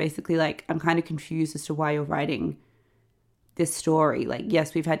he was basically like, I'm kind of confused as to why you're writing this story. Like,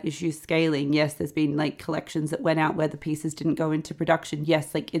 yes, we've had issues scaling. Yes, there's been like collections that went out where the pieces didn't go into production.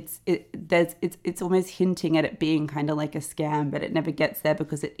 Yes, like it's almost hinting at it being kind of like a scam, but it never gets there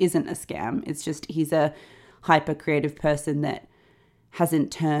because it isn't a scam. It's just he's a hyper creative person that hasn't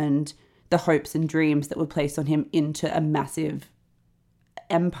turned the hopes and dreams that were placed on him into a massive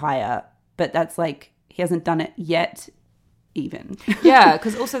empire. But that's like, he hasn't done it yet. Even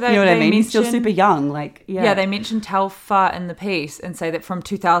because also they, you know what they I mean? He's mention, still super young. Like they mentioned Telfar in the piece and say that from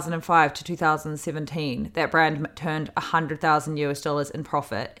 2005 to 2017, that brand turned $100,000 in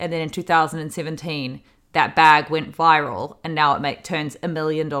profit, and then in 2017, that bag went viral, and now it turns $1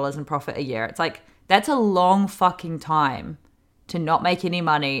 million in profit a year. It's like, that's a long fucking time to not make any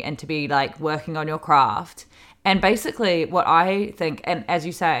money and to be like working on your craft. And basically, what I think, and as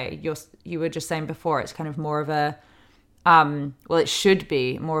you say, you were just saying before, it's kind of more of a it should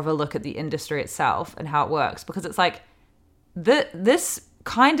be more of a look at the industry itself and how it works, because it's like this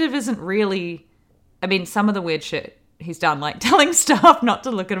kind of isn't really, I mean, some of the weird shit he's done, like telling staff not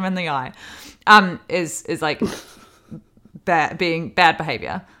to look at him in the eye, is like being bad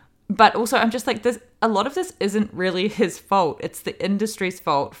behavior. But also, I'm just like, a lot of this isn't really his fault. It's the industry's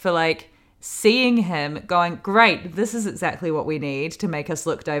fault for like seeing him going, great, this is exactly what we need to make us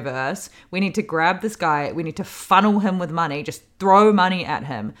look diverse. We need to grab this guy. We need to funnel him with money, just throw money at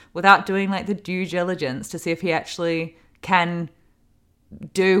him without doing like the due diligence to see if he actually can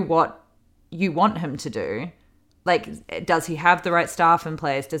do what you want him to do. Like, does he have the right staff in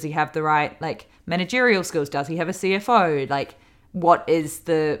place? Does he have the right like managerial skills? Does he have a CFO? Like, who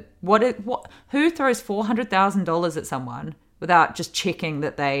throws $400,000 at someone without just checking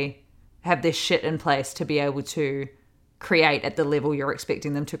that they have this shit in place to be able to create at the level you're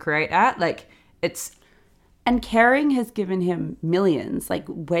expecting them to create at? Like, it's... And Kering has given him millions, like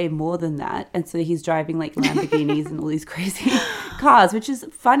way more than that. And so he's driving like Lamborghinis and all these crazy cars, which is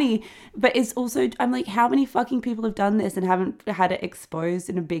funny. But it's also, I'm like, how many fucking people have done this and haven't had it exposed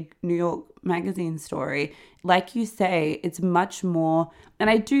in a big New York magazine story? Like you say, it's much more. And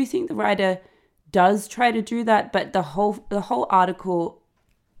I do think the writer does try to do that. But the whole article,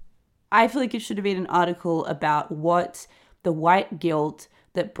 I feel like it should have been an article about what the white guilt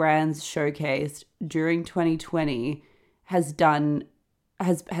that brands showcased during 2020 has been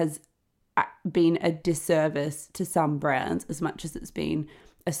a disservice to some brands as much as it's been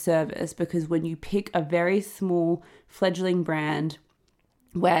a service, because when you pick a very small fledgling brand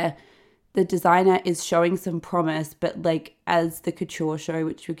where the designer is showing some promise, but like as the couture show,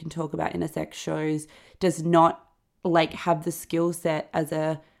 which we can talk about in a sec, shows, does not like have the skill set as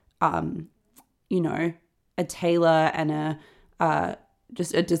a a tailor and a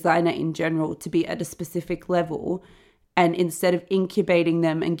just a designer in general to be at a specific level. And instead of incubating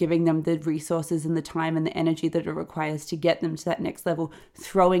them and giving them the resources and the time and the energy that it requires to get them to that next level,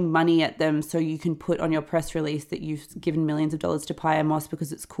 throwing money at them so you can put on your press release that you've given millions of dollars to Paya Moss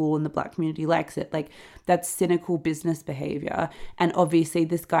because it's cool and the Black community likes it. Like, that's cynical business behavior. And obviously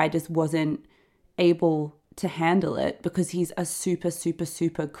this guy just wasn't able to handle it because he's a super, super,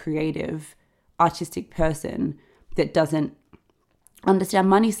 super creative, artistic person that doesn't understand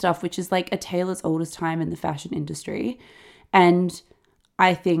money stuff, which is like a tale as old as time in the fashion industry. And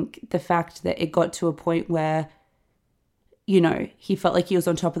I think the fact that it got to a point where, he felt like he was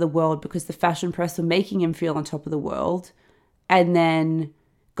on top of the world because the fashion press were making him feel on top of the world, and then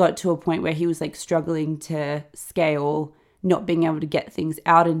got to a point where he was like struggling to scale, not being able to get things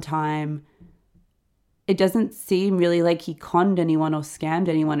out in time. It doesn't seem really like he conned anyone or scammed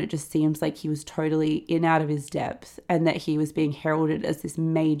anyone. It just seems like he was totally in out of his depth, and that he was being heralded as this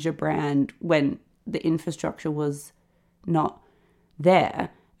major brand when the infrastructure was not there.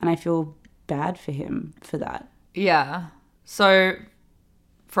 And I feel bad for him for that. Yeah. So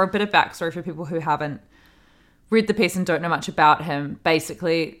for a bit of backstory for people who haven't read the piece and don't know much about him,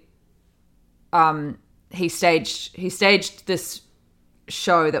 basically he staged this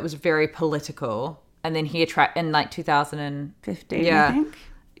show that was very political. And then he in like 2015, I think.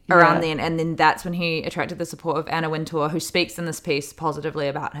 Around then. And then that's when he attracted the support of Anna Wintour, who speaks in this piece positively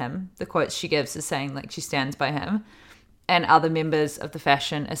about him. The quotes she gives is saying like she stands by him, and other members of the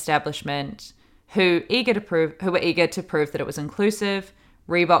fashion establishment who were eager to prove that it was inclusive.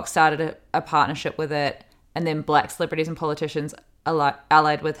 Reebok started a partnership with it, and then Black celebrities and politicians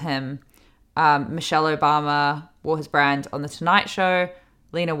allied with him. Michelle Obama wore his brand on The Tonight Show.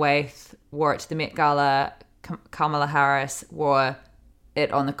 Lena Waithe wore it to the Met Gala. Kamala Harris wore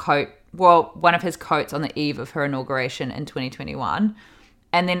it on the coat, well, one of his coats on the eve of her inauguration in 2021.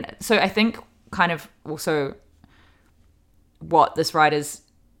 And then, so I think kind of also what this writer's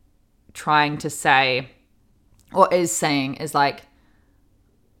trying to say, or is saying, is like,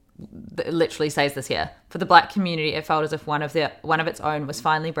 it literally says this here. For the Black community, it felt as if one of its own was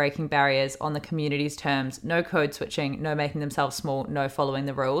finally breaking barriers on the community's terms. No code switching, no making themselves small, no following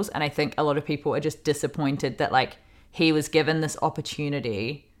the rules. And I think a lot of people are just disappointed that like he was given this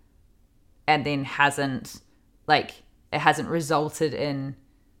opportunity and then it hasn't resulted in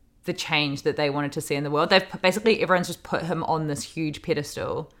the change that they wanted to see in the world. Everyone's just put him on this huge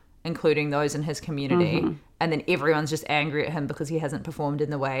pedestal, including those in his community. Mm-hmm. And then everyone's just angry at him because he hasn't performed in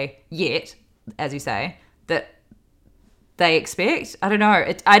the way yet, as you say, that they expect. I don't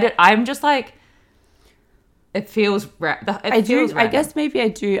know. I'm just like, it feels random. I guess maybe I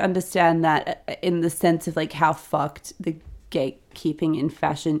do understand that in the sense of like how fucked the gatekeeping in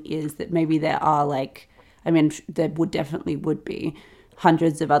fashion is, that maybe there are like, I mean, there definitely would be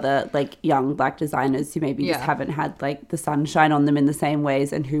hundreds of other like young Black designers who maybe just haven't had like the sunshine on them in the same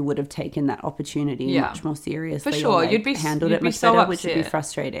ways, and who would have taken that opportunity much more seriously. For sure. Or, like, handled it much so better, which would be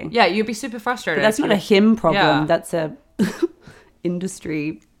frustrating. Yeah, you'd be super frustrated. But that's not a him problem. That's a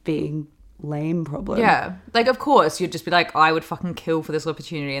industry being lame problem. Yeah. Like, of course, you'd just be like, I would fucking kill for this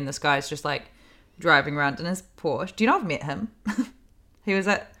opportunity, and this guy's just like driving around in his Porsche. Do you know I've met him? He was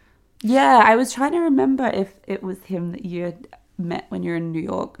at... Yeah, I was trying to remember if it was him that you had met when you're in New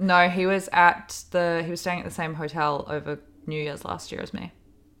York. No, he was staying at the same hotel over New Year's last year as me.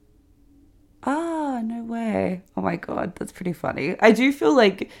 Ah, no way. Oh my God, that's pretty funny. I do feel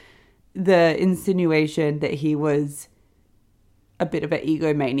like the insinuation that he was a bit of an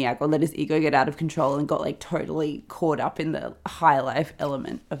egomaniac, or let his ego get out of control and got like totally caught up in the high life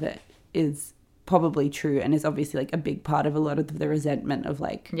element of it, is probably true, and is obviously like a big part of a lot of the resentment of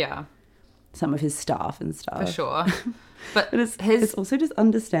like some of his staff and stuff. For sure. But it's also just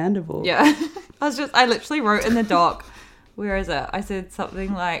understandable. Yeah. I literally wrote in the doc, where is it? I said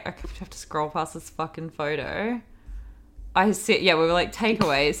something like, I have to scroll past this fucking photo. I said, we were like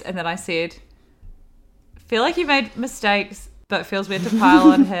takeaways. And then I said, feel like you made mistakes, but feels weird to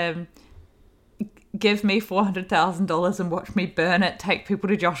pile on him. Give me $400,000 and watch me burn it. Take people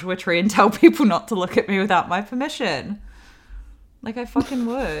to Joshua Tree and tell people not to look at me without my permission. Like, I fucking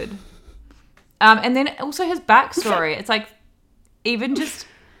would. And then also his backstory. It's like, even just,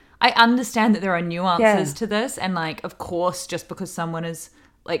 I understand that there are nuances to this. And like, of course, just because someone is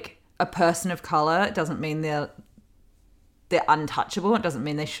like a person of color, it doesn't mean they're they're untouchable. It doesn't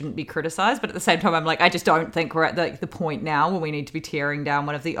mean they shouldn't be criticized, but at the same time, I'm like, I just don't think we're at the point now where we need to be tearing down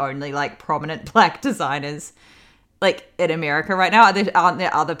one of the only like prominent black designers like in America right now. Aren't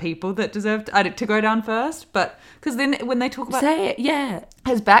there other people that deserve to go down first? But because then when they talk about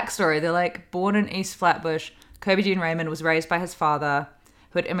his backstory, they're like, born in East Flatbush, Kobe Jean Raymond was raised by his father,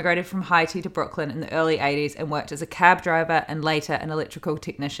 who had immigrated from Haiti to Brooklyn in the early 80s and worked as a cab driver and later an electrical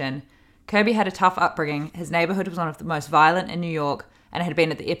technician. Kobe had a tough upbringing. His neighborhood was one of the most violent in New York and had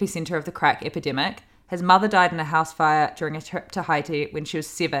been at the epicenter of the crack epidemic. His mother died in a house fire during a trip to Haiti when she was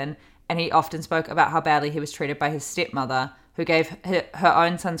 7, and he often spoke about how badly he was treated by his stepmother, who gave her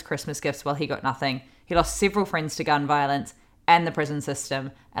own son's Christmas gifts while he got nothing. He lost several friends to gun violence and the prison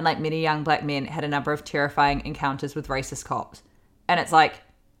system, and like many young black men, had a number of terrifying encounters with racist cops. And it's like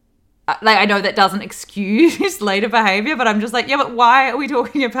I know that doesn't excuse later behavior, but I'm just like, yeah, but why are we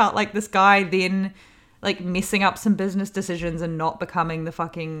talking about like this guy then like messing up some business decisions and not becoming the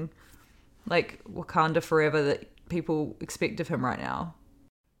fucking like Wakanda forever that people expect of him right now?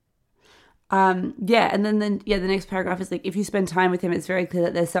 And then the next paragraph is like, if you spend time with him, it's very clear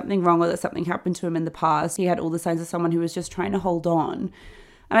that there's something wrong or that something happened to him in the past. He had all the signs of someone who was just trying to hold on.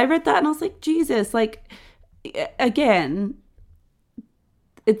 And I read that and I was like, Jesus, like, again,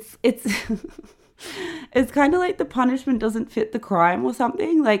 it's it's kind of like the punishment doesn't fit the crime or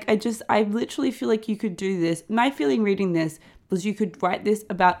something. Like, I literally feel like you could do this. My feeling reading this was you could write this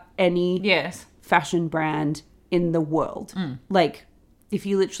about any fashion brand in the world. Like, if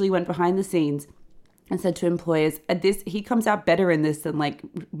you literally went behind the scenes and said to employers, he comes out better in this than like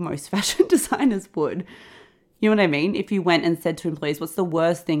most fashion designers would. You know what I mean? If you went and said to employees, what's the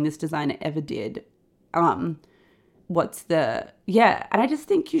worst thing this designer ever did? And I just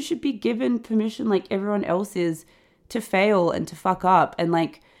think you should be given permission like everyone else is to fail and to fuck up. And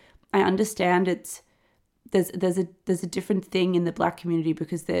like, I understand there's a different thing in the black community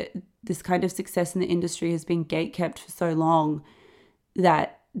because this kind of success in the industry has been gatekept for so long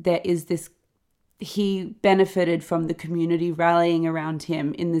that there is this, he benefited from the community rallying around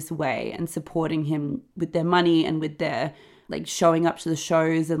him in this way and supporting him with their money and with their like showing up to the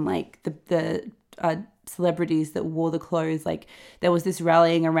shows and like the celebrities that wore the clothes. Like there was this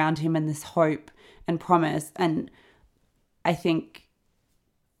rallying around him and this hope and promise. And I think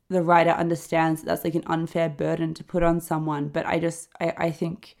the writer understands that that's like an unfair burden to put on someone. But I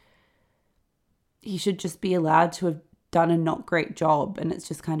think he should just be allowed to have done a not great job and it's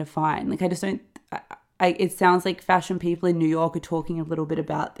just kind of fine. Like I just don't, it sounds like fashion people in New York are talking a little bit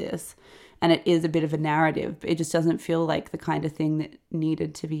about this and it is a bit of a narrative, but it just doesn't feel like the kind of thing that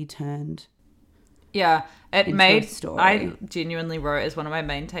needed to be turned. Yeah, I genuinely wrote as one of my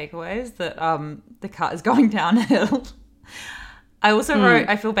main takeaways that the cut is going downhill. I also wrote,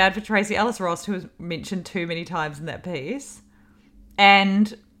 I feel bad for Tracy Ellis Ross, who was mentioned too many times in that piece.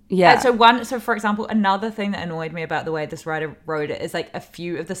 And so for example, another thing that annoyed me about the way this writer wrote it is like a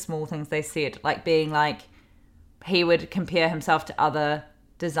few of the small things they said, like being like, he would compare himself to other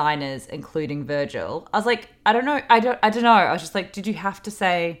designers, including Virgil. I was like, I don't know. I was just like, did you have to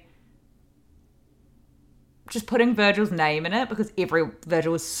say, just putting Virgil's name in it because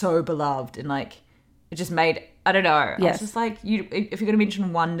Virgil was so beloved and like, it just made, I don't know. Yes. I was just like, if you're going to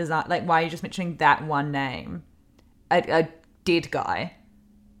mention one design, like why are you just mentioning that one name? A dead guy.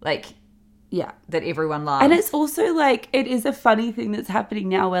 Like, yeah, that everyone loves. And it's also like, it is a funny thing that's happening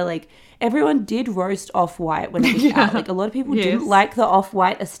now where like everyone did roast Off-White when it was out. Like a lot of people didn't like the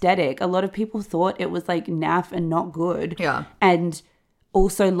Off-White aesthetic. A lot of people thought it was like naff and not good. Yeah. And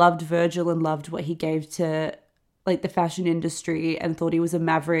also loved Virgil and loved what he gave to like the fashion industry and thought he was a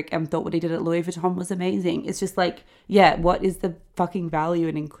maverick and thought what he did at Louis Vuitton was amazing. It's just like, yeah, what is the fucking value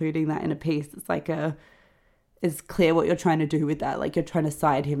in including that in a piece? It's like it's clear what you're trying to do with that. Like you're trying to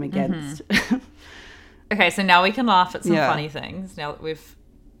side him against. Mm-hmm. Okay, so now we can laugh at some funny things now that we've...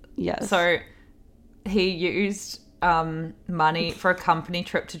 Yes. So he used money for a company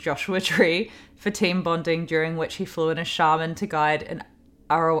trip to Joshua Tree for team bonding, during which he flew in a shaman to guide an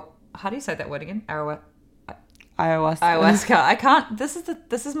how do you say that word again? Ayahuasca. I can't...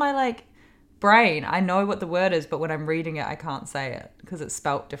 This is my like brain. I know what the word is, but when I'm reading it, I can't say it because it's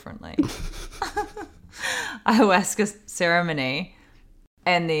spelt differently. Ayahuasca ceremony.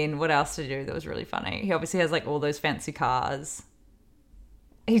 And then what else to do that was really funny? He obviously has like all those fancy cars.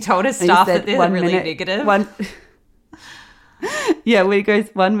 He told his staff that they're really negative. Yeah, when he goes,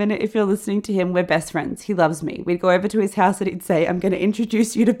 1 minute, if you're listening to him, we're best friends. He loves me. We'd go over to his house and he'd say, I'm going to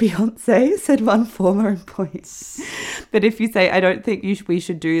introduce you to Beyonce, said one former employee. But if you say, I don't think we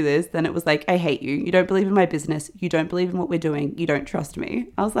should do this, then it was like, I hate you. You don't believe in my business. You don't believe in what we're doing. You don't trust me.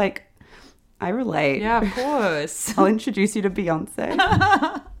 I was like, I relate. Yeah, of course. I'll introduce you to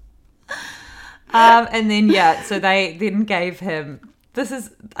Beyonce. And then, yeah, so they then gave him, this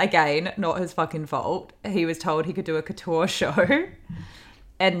is, again, not his fucking fault. He was told he could do a couture show.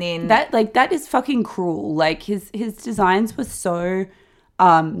 And then... That is fucking cruel. Like, his designs were so,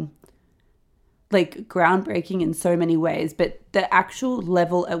 groundbreaking in so many ways. But the actual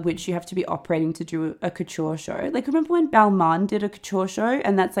level at which you have to be operating to do a couture show. Like, remember when Balmain did a couture show?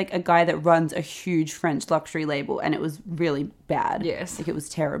 And that's, like, a guy that runs a huge French luxury label. And it was really bad. Yes. Like, it was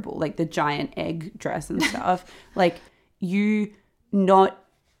terrible. Like, the giant egg dress and stuff. Like, not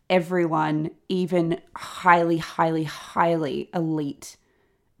everyone, even highly, highly, highly elite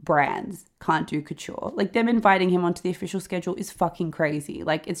brands can't do couture. Like, them inviting him onto the official schedule is fucking crazy.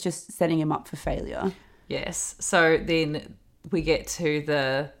 Like, it's just setting him up for failure. Yes. So then we get to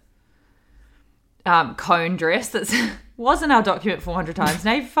the cone dress that was in our document 400 times.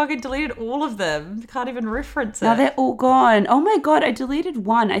 Now you've fucking deleted all of them. Can't even reference it. Now they're all gone. Oh my God, I deleted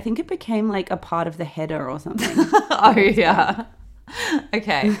one. I think it became like a part of the header or something. Oh, yeah.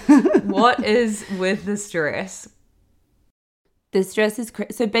 Okay. What is with this dress? This dress is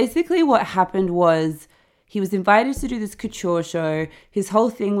so basically what happened was he was invited to do this couture show. His whole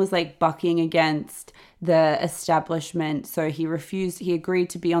thing was like bucking against the establishment. So he agreed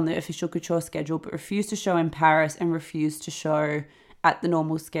to be on the official couture schedule, but refused to show in Paris and refused to show at the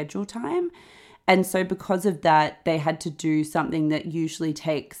normal schedule time. And so because of that, they had to do something that usually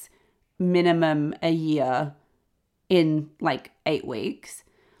takes minimum a year in like 8 weeks.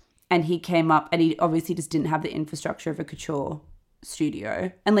 And he came up and he obviously just didn't have the infrastructure of a couture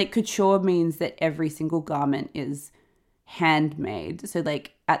studio. And like couture means that every single garment is handmade. So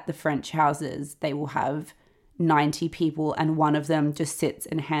like at the French houses, they will have 90 people and one of them just sits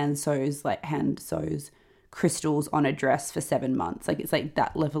and hand sews crystals on a dress for 7 months. Like it's like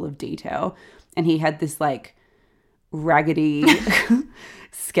that level of detail. And he had this like raggedy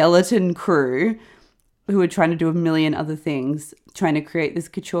skeleton crew who were trying to do a million other things, trying to create this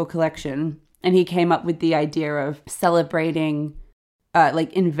couture collection. And he came up with the idea of celebrating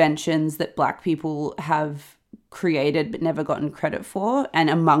like inventions that Black people have created but never gotten credit for. And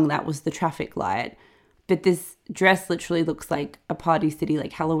among that was the traffic light. But this dress literally looks like a Party City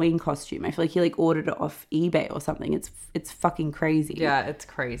like Halloween costume. I feel like he like ordered it off eBay or something. It's fucking crazy. Yeah, it's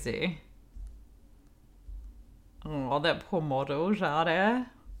crazy. Oh, that poor model, Jade.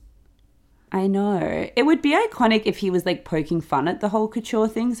 I know. It would be iconic if he was like poking fun at the whole couture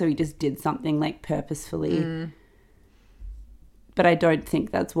thing, so he just did something like purposefully. But I don't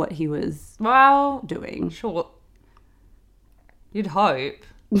think that's what he was doing. Sure. You'd hope.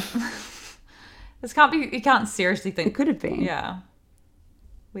 This can't be, you can't seriously think. It could have been. Yeah.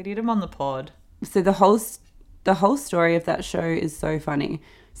 We need him on the pod. So the whole story of that show is so funny.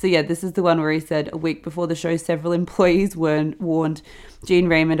 So yeah, this is the one where he said a week before the show, several employees warned Jean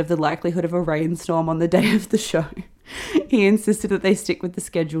Raymond of the likelihood of a rainstorm on the day of the show. He insisted that they stick with the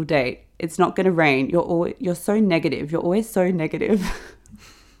scheduled date. It's not going to rain. You're so negative. You're always so negative.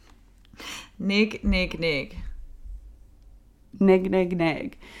 Neg. Neg. Where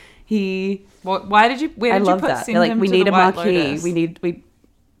did you put that. send like him we to need the a White marquee. Lotus?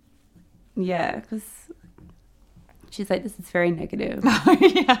 Yeah, because she's like, this is very negative. Oh,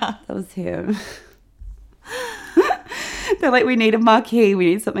 yeah. That was him. They're like, we need a marquee. We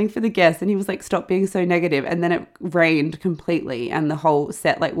need something for the guests. And he was like, stop being so negative. And then it rained completely and the whole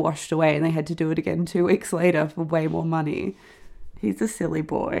set like washed away and they had to do it again 2 weeks later for way more money. He's a silly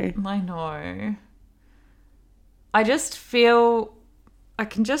boy. I know. I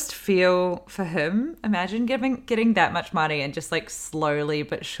can just feel for him. Imagine getting that much money and just like slowly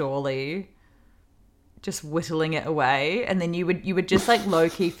but surely just whittling it away. And then you would just like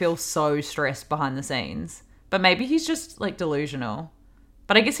low-key feel so stressed behind the scenes. But maybe he's just like delusional.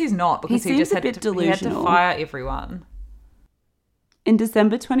 But I guess he's not because he just had to fire everyone. In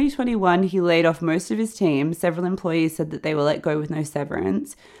December 2021, he laid off most of his team. Several employees said that they were let go with no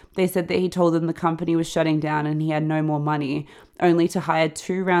severance. They said that he told them the company was shutting down and he had no more money, only to hire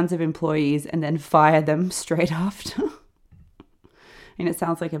 2 rounds of employees and then fire them straight after. And it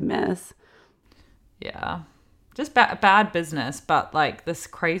sounds like a mess. Yeah. Just bad business, but like this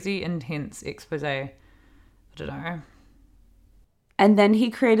crazy intense expose. I don't know. And then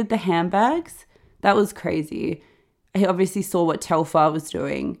he created the handbags. That was crazy. He obviously saw what Telfar was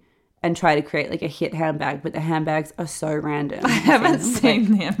doing and tried to create like a hit handbag, but the handbags are so random. I haven't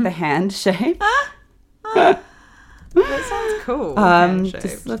seen them. The hand shape. That sounds cool.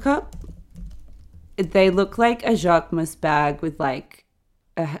 Just look up. They look like a Jacquemus bag with like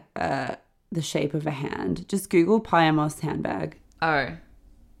the shape of a hand. Just Google Pyamos handbag. Oh.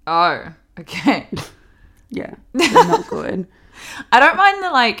 Okay. Yeah, they're not good. I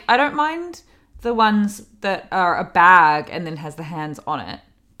don't mind the ones that are a bag and then has the hands on it.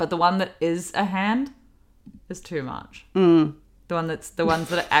 But the one that is a hand is too much. The ones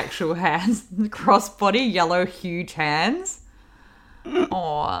that are actual hands, crossbody, yellow, huge hands.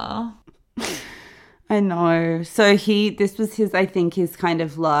 Aww. I know. So this was his kind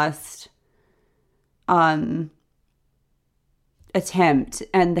of last attempt,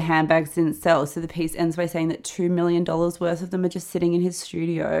 and the handbags didn't sell. So the piece ends by saying that $2 million worth of them are just sitting in his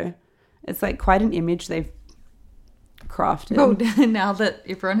studio. It's like quite an image they've crafted. Well, now that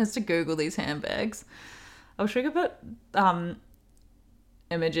everyone has to Google these handbags, I wish we could put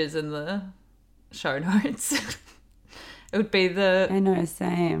images in the show notes. It would be I know,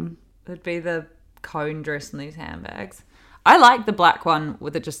 same. It would be the cone dress in these handbags. I like the black one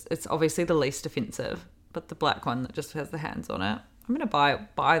with it's obviously the least offensive, but the black one that just has the hands on it. I'm gonna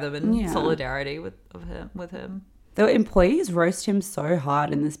buy them in solidarity with him. The employees roast him so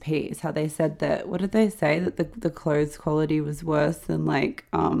hard in this piece. How they said that, what did they say? That the clothes quality was worse than like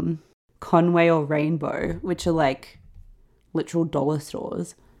Conway or Rainbow, which are like literal dollar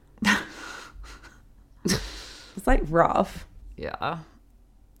stores. It's like rough. Yeah.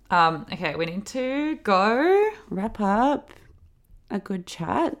 Okay, we need to go. Wrap up a good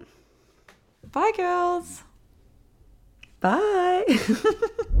chat. Bye, girls. Bye.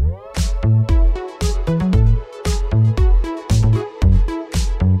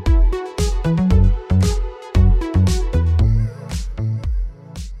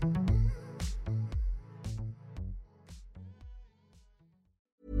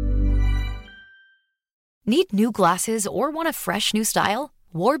 Need new glasses or want a fresh new style?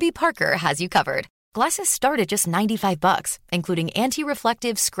 Warby Parker has you covered. Glasses start at just $95, including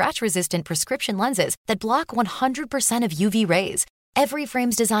anti-reflective, scratch-resistant prescription lenses that block 100% of UV rays. Every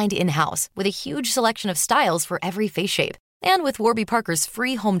frame's designed in-house with a huge selection of styles for every face shape. And with Warby Parker's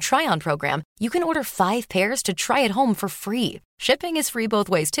free home try-on program, you can order 5 pairs to try at home for free. Shipping is free both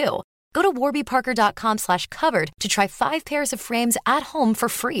ways, too. Go to warbyparker.com/covered to try 5 pairs of frames at home for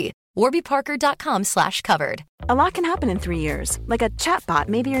free. warbyparker.com/covered. A lot can happen in 3 years, like a chatbot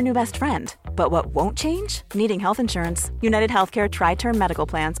may be your new best friend. But what won't change? Needing health insurance. United Healthcare Tri-Term Medical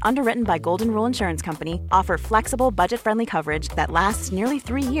Plans, underwritten by Golden Rule Insurance Company, offer flexible, budget-friendly coverage that lasts nearly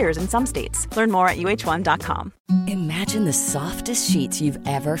 3 years in some states. Learn more at uh1.com. Imagine the softest sheets you've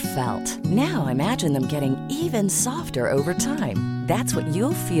ever felt. Now imagine them getting even softer over time. That's what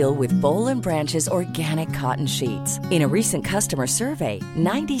you'll feel with Boll & Branch's organic cotton sheets. In a recent customer survey,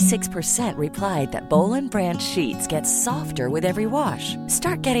 96% replied that Boll & Branch sheets get softer with every wash.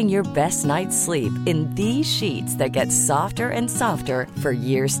 Start getting your best night's sleep in these sheets that get softer and softer for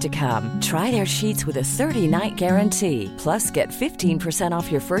years to come. Try their sheets with a 30-night guarantee. Plus, get 15%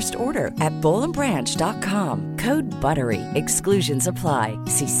 off your first order at bollandbranch.com. Code BUTTERY. Exclusions apply.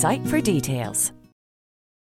 See site for details.